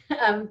samadhi,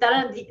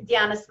 dharana,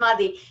 dhyana,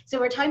 samadhi. So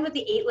we're talking about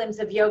the 8 limbs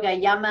of yoga: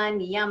 yama,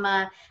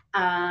 niyama,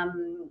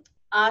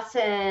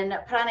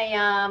 asana,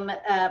 pranayam,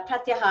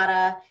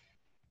 pratyahara,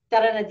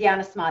 dharana,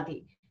 dhyana,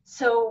 samadhi.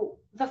 So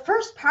the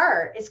first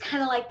part is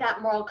kind of like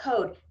that moral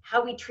code: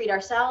 how we treat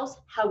ourselves,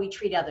 how we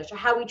treat others, or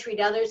how we treat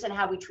others and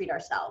how we treat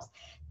ourselves.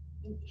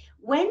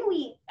 When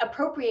we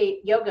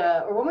appropriate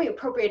yoga, or when we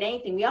appropriate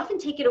anything, we often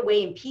take it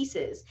away in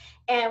pieces,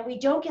 and we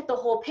don't get the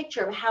whole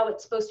picture of how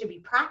it's supposed to be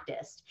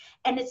practiced.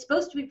 And it's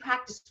supposed to be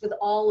practiced with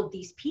all of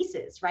these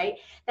pieces, right?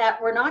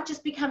 That we're not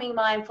just becoming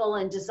mindful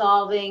and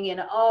dissolving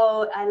and,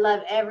 oh, I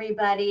love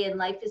everybody and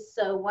life is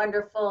so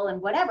wonderful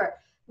and whatever.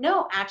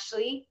 No,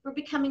 actually, we're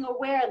becoming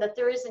aware that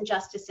there is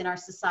injustice in our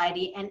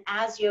society. And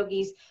as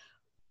yogis,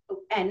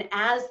 and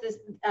as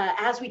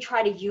we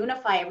try to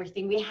unify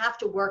everything, we have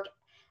to work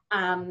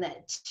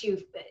to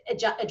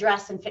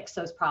address and fix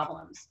those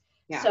problems.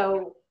 Yeah.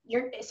 So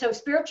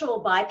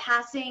spiritual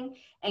bypassing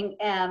and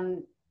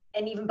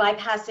even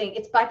bypassing,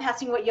 it's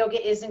bypassing what yoga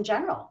is in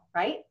general,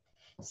 right?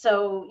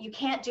 So you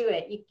can't do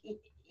it.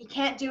 You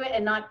can't do it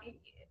and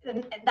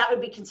that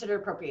would be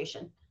considered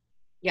appropriation.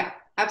 Yeah,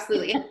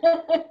 absolutely.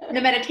 In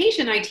the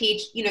meditation I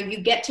teach, you know, you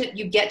get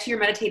to your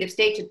meditative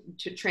state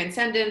to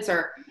transcendence,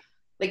 or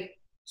like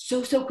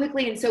so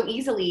quickly and so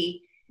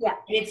easily. Yeah.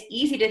 And it's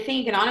easy to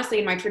think, and honestly,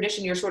 in my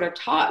tradition, you're sort of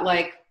taught,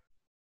 like,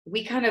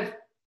 we kind of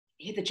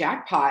hit the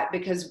jackpot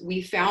because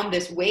we found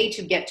this way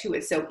to get to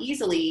it so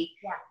easily.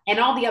 Yeah. And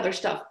all the other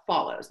stuff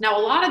follows. Now,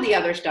 a lot of the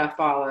other stuff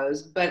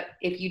follows, but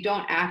if you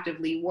don't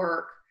actively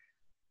work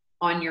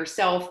on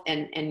yourself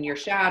and your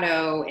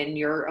shadow and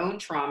your own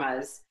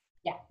traumas,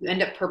 yeah, you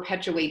end up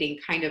perpetuating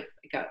kind of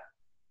like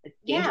a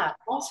dangerous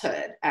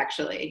falsehood,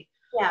 actually.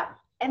 Yeah.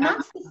 And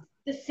that's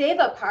the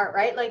seva part,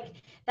 right? Like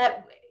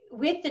that.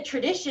 With the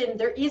tradition,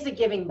 there is a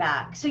giving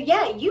back. So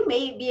yeah, you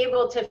may be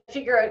able to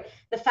figure out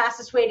the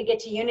fastest way to get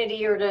to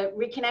unity or to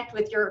reconnect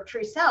with your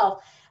true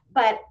self,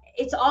 but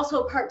it's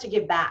also a part to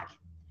give back,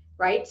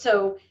 right?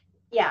 So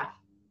yeah.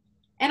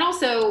 And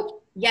also,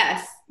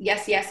 yes.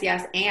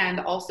 And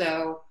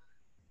also,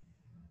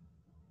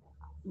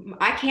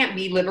 I can't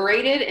be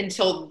liberated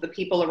until the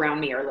people around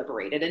me are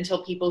liberated,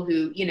 until people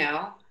who, you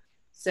know.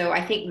 So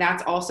I think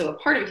that's also a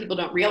part of it. People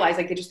don't realize,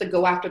 like, they just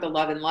go after the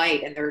love and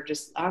light, and they're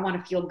just, I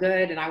want to feel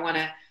good, and I want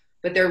to,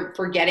 but they're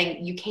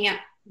forgetting you can't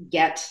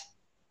get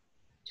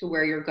to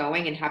where you're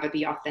going and have it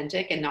be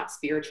authentic and not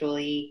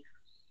spiritually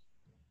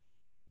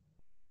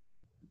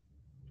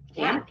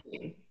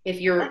damaging if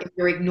you're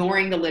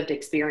ignoring the lived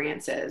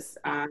experiences.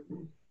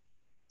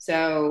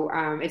 So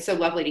it's so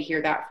lovely to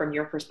hear that from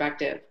your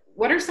perspective.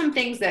 What are some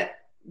things that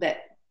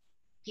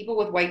people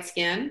with white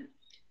skin,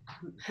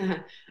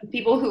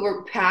 people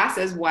who pass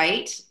as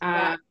white,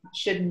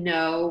 should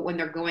know when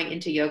they're going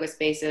into yoga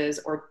spaces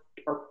or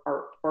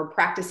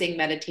practicing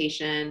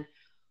meditation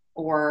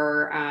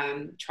or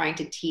trying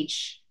to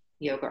teach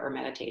yoga or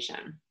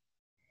meditation?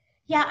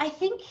 Yeah, I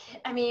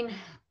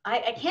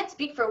can't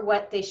speak for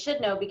what they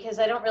should know because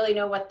I don't really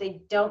know what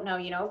they don't know,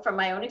 you know, from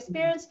my own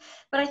experience.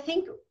 But I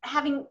think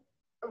having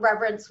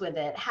reverence with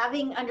it,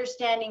 having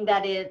understanding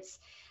that it's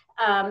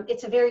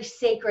a very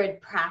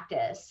sacred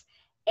practice,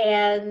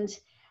 and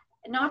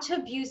not to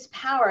abuse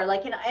power.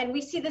 Like, and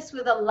we see this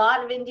with a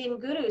lot of Indian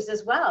gurus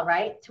as well,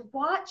 right? To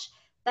watch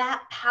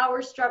that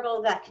power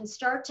struggle that can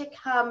start to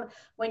come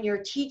when you're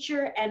a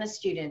teacher and a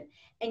student.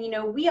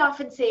 And, we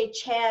often say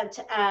chant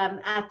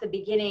at the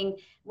beginning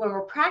when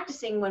we're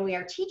practicing, when we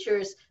are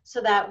teachers,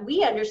 so that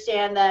we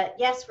understand that,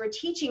 yes, we're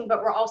teaching,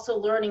 but we're also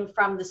learning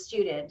from the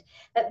student,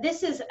 that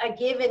this is a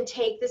give and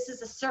take. This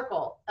is a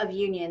circle of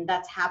union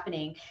that's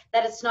happening,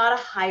 that it's not a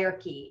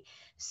hierarchy.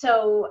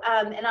 So,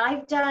 and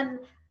I've done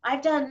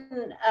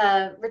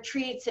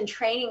retreats and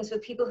trainings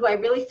with people who I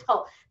really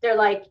felt they're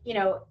like,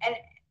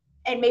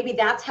 and maybe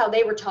that's how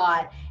they were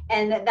taught,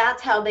 and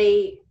that's how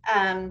they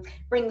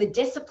bring the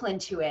discipline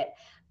to it.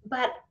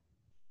 But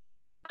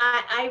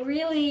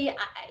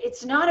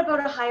it's not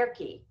about a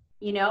hierarchy,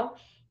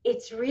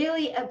 it's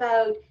really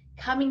about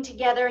coming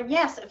together. And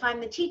yes, if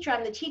I'm the teacher,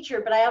 I'm the teacher,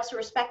 but I also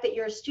respect that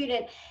you're a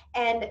student.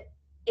 And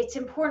it's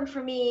important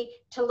for me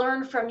to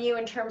learn from you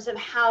in terms of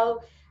how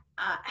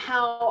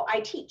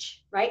I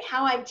teach, right?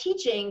 How I'm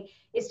teaching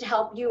is to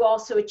help you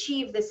also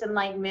achieve this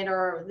enlightenment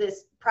or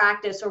this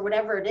practice or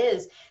whatever it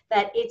is,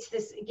 that it's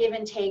this give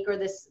and take, or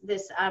this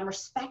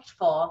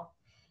respectful,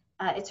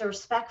 it's a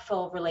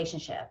respectful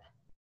relationship.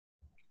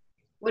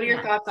 What are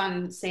your thoughts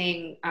on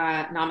saying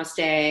namaste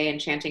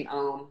and chanting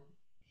Om?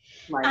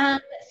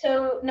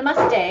 So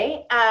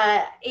namaste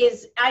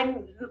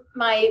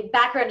my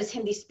background is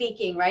Hindi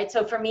speaking, right?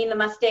 So for me,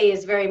 namaste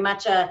is very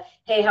much a,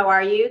 hey, how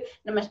are you?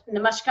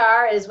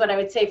 Namaskar is what I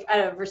would say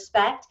out of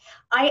respect.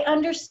 I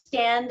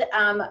understand,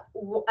 and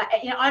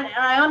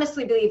I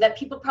honestly believe that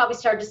people probably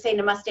started to say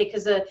namaste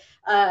because a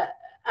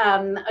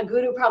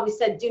guru probably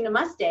said, do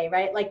namaste,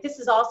 right? Like, this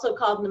is also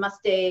called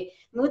namaste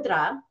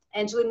mudra.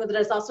 Anjali Mudra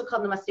is also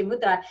called Namaste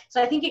Mudra.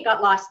 So I think it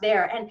got lost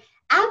there. And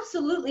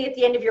absolutely, at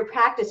the end of your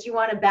practice, you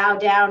want to bow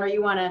down, or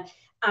you want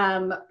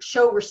to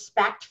show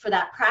respect for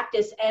that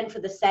practice and for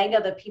the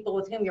Sangha, the people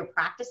with whom you're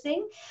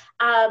practicing.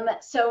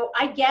 So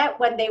I get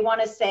when they want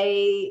to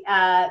say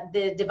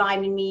the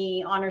divine in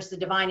me honors the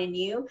divine in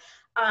you.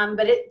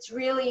 But it's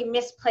really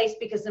misplaced,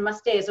 because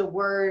namaste as a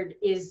word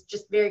is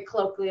just very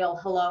colloquial,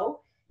 hello,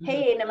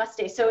 hey,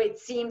 namaste. So it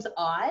seems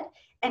odd.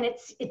 And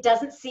it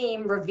doesn't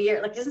seem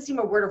revered, like, it doesn't seem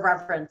a word of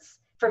reverence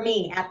for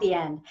me at the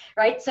end,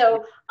 right?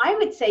 So I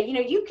would say,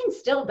 you can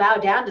still bow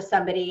down to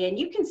somebody, and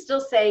you can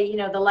still say,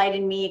 the light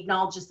in me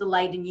acknowledges the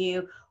light in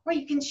you, or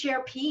you can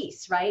share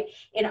peace, right?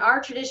 In our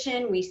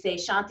tradition, we say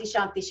Shanti,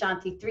 Shanti,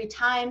 Shanti 3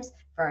 times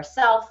for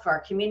ourselves, for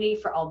our community,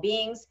 for all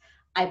beings.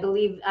 I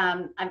believe,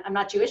 I'm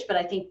not Jewish, but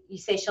I think you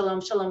say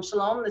Shalom, Shalom,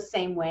 Shalom the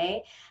same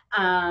way.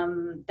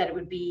 That it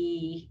would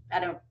be,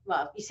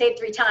 you say it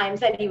 3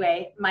 times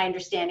anyway, my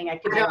understanding, I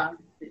could be wrong.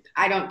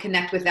 I don't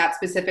connect with that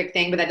specific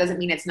thing, but that doesn't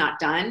mean it's not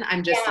done.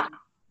 I'm just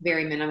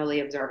very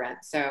minimally observant.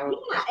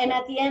 So and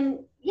at the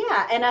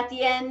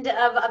end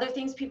of other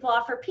things, people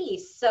offer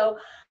peace. So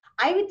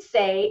I would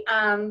say,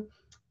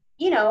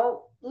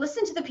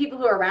 listen to the people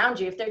who are around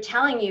you. If they're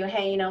telling you,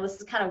 hey, this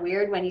is kind of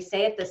weird when you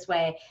say it this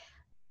way,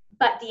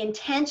 but the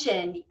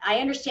intention, I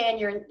understand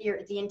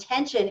the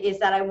intention is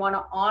that I want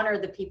to honor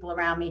the people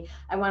around me.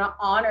 I want to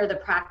honor the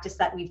practice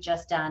that we've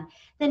just done.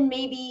 Then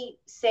maybe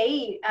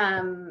say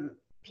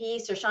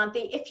peace or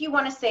Shanti. If you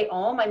want to say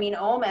Om,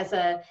 Om as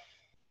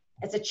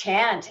a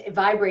chant, it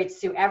vibrates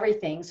through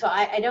everything. So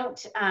I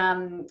don't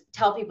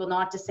tell people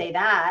not to say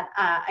that.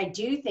 I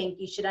do think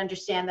you should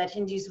understand that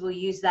Hindus will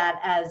use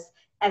that as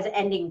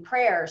ending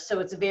prayer. So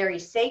it's very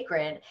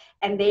sacred,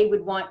 and they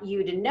would want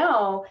you to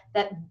know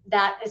that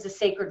that is a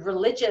sacred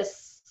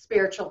religious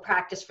spiritual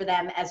practice for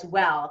them as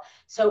well.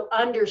 So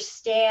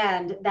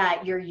understand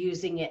that you're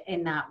using it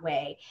in that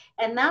way.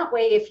 And that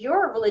way, if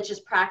your religious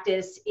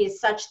practice is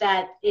such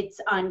that it's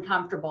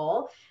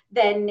uncomfortable,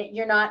 then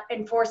you're not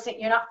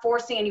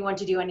forcing anyone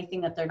to do anything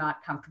that they're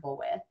not comfortable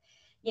with.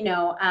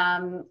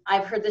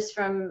 I've heard this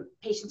from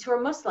patients who are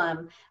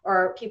Muslim,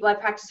 or people I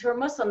practice who are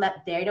Muslim,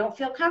 that they don't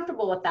feel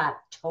comfortable with that.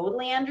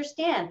 Totally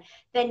understand.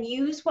 Then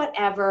use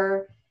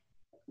whatever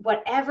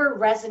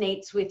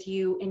resonates with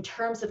you in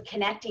terms of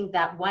connecting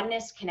that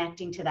oneness,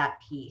 connecting to that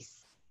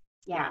peace.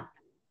 Yeah.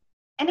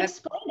 And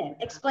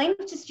explain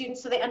it to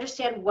students so they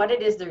understand what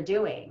it is they're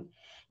doing.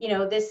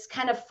 This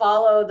kind of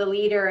follow the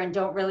leader and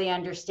don't really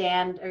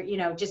understand, or,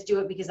 just do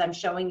it because I'm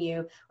showing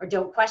you, or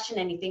don't question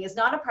anything, is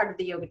not a part of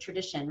the yoga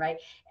tradition, right?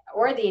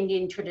 Or the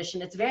Indian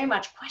tradition. It's very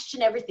much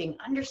question everything,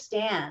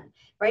 understand,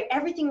 right?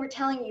 Everything we're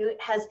telling you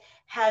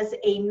has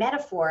a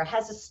metaphor,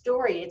 has a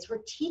story. We're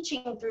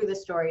teaching through the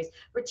stories.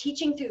 We're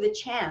teaching through the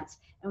chants.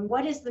 And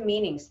what is the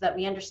meaning, so that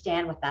we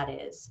understand what that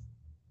is.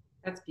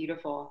 That's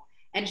beautiful.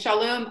 And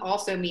shalom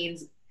also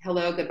means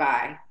hello,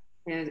 goodbye.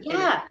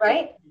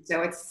 Right.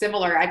 So it's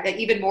similar,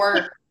 even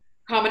more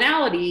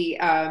commonality,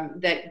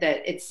 that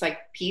it's like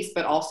peace,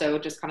 but also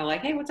just kind of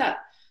like, hey, what's up?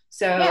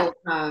 So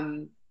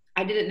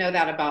I didn't know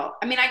that about,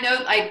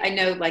 I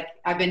know like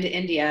I've been to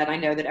India, and I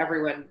know that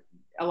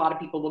a lot of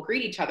people will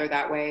greet each other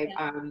that way.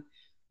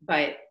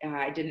 But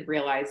I didn't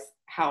realize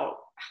how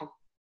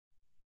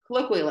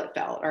colloquial it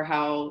felt, or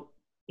how,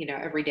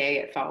 every day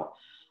it felt.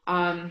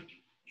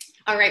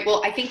 All right.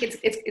 Well, I think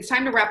it's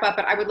time to wrap up,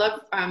 but I would love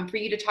for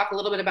you to talk a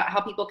little bit about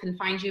how people can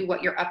find you,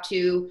 what you're up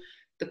to,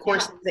 the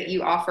courses that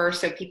you offer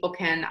so people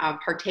can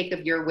partake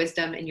of your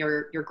wisdom and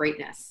your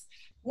greatness?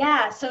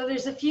 Yeah, so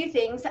there's a few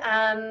things. You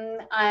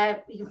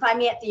can find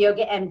me at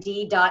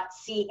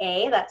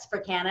theyogamd.ca, that's for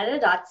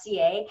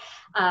Canada.ca,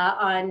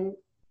 on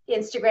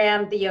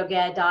Instagram,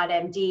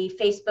 theyoga.md,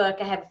 Facebook,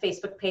 I have a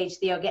Facebook page,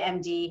 The Yoga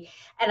MD,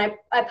 and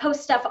I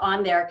post stuff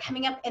on there.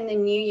 Coming up in the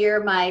new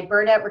year, my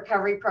burnout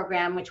recovery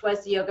program, which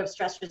was the Yoga of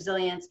Stress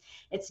Resilience,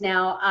 it's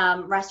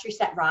now Rest,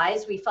 Reset,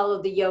 Rise. We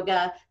follow the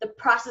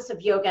process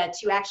of yoga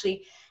to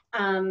actually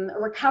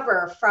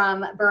recover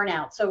from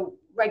burnout. So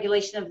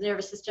regulation of the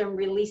nervous system,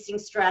 releasing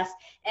stress,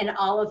 and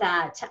all of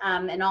that,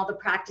 and all the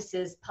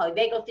practices,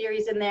 polyvagal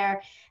theories in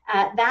there.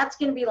 That's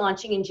going to be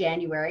launching in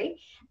January.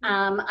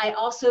 I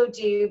also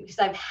do, because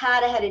I've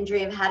had a head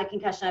injury, I've had a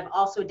concussion, I've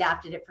also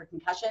adapted it for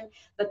concussion,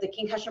 but the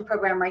concussion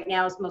program right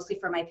now is mostly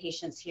for my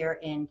patients here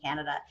in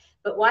Canada.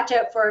 But watch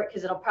out for it,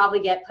 because it'll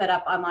probably get put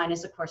up online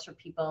as a course for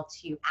people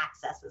to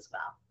access as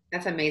well.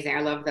 That's amazing.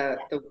 I love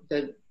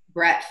the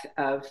breadth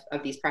of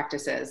these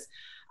practices.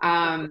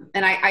 And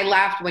I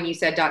laughed when you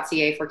said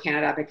 .ca for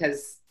Canada,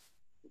 because,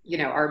 you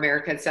know, our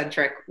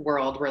American-centric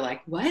world, we're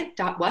like, what?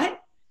 What?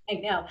 I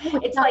know.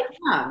 It's like,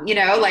 you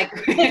know, like,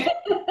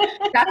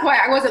 that's why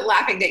I wasn't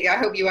laughing at you. I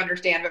hope you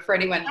understand. But for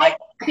anyone, like,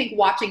 I think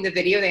watching the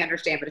video, they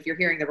understand. But if you're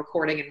hearing the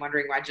recording and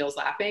wondering why Jill's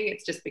laughing,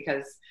 it's just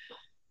because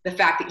the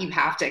fact that you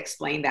have to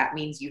explain that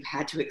means you've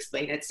had to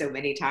explain it so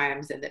many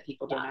times, and that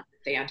people don't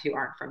understand who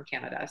aren't from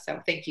Canada.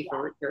 So thank you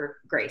for your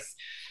grace.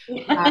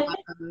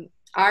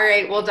 All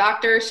right. Well,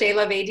 Dr.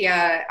 Shailla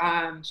Vaidya,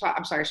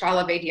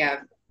 Shailla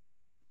Vaidya,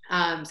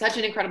 such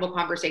an incredible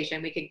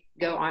conversation. We could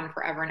go on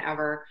forever and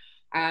ever.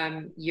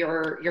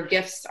 Your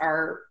gifts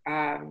are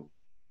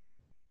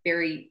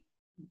very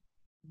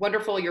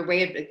wonderful. Your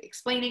way of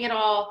explaining it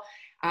all,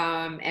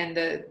 and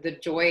the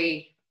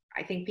joy.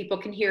 I think people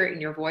can hear it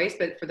in your voice,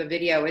 but for the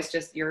video, it's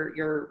just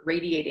you're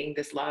radiating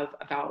this love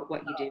about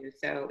what you do.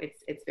 So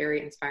it's very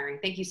inspiring.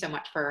 Thank you so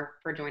much for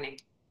joining.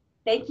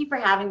 Thank you for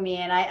having me.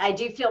 And I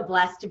do feel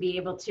blessed to be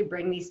able to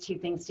bring these two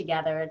things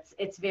together.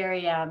 It's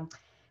very,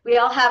 we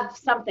all have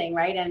something,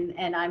 right?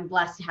 And I'm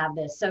blessed to have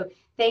this. So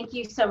thank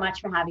you so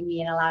much for having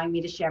me and allowing me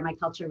to share my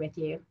culture with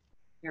you.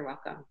 You're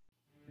welcome.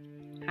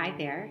 Hi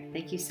there.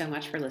 Thank you so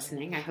much for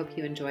listening. I hope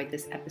you enjoyed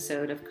this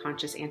episode of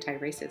Conscious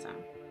Anti-Racism.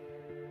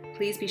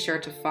 Please be sure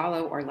to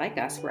follow or like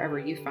us wherever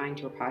you find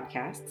your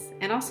podcasts,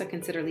 and also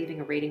consider leaving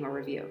a rating or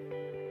review.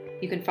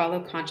 You can follow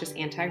Conscious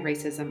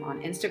Anti-Racism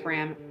on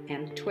Instagram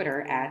and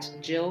Twitter at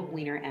Jill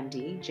Wiener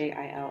MD,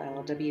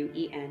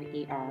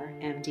 JILLWENER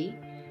MD,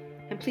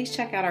 and please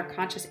check out our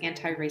Conscious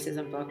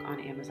Anti-Racism book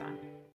on Amazon.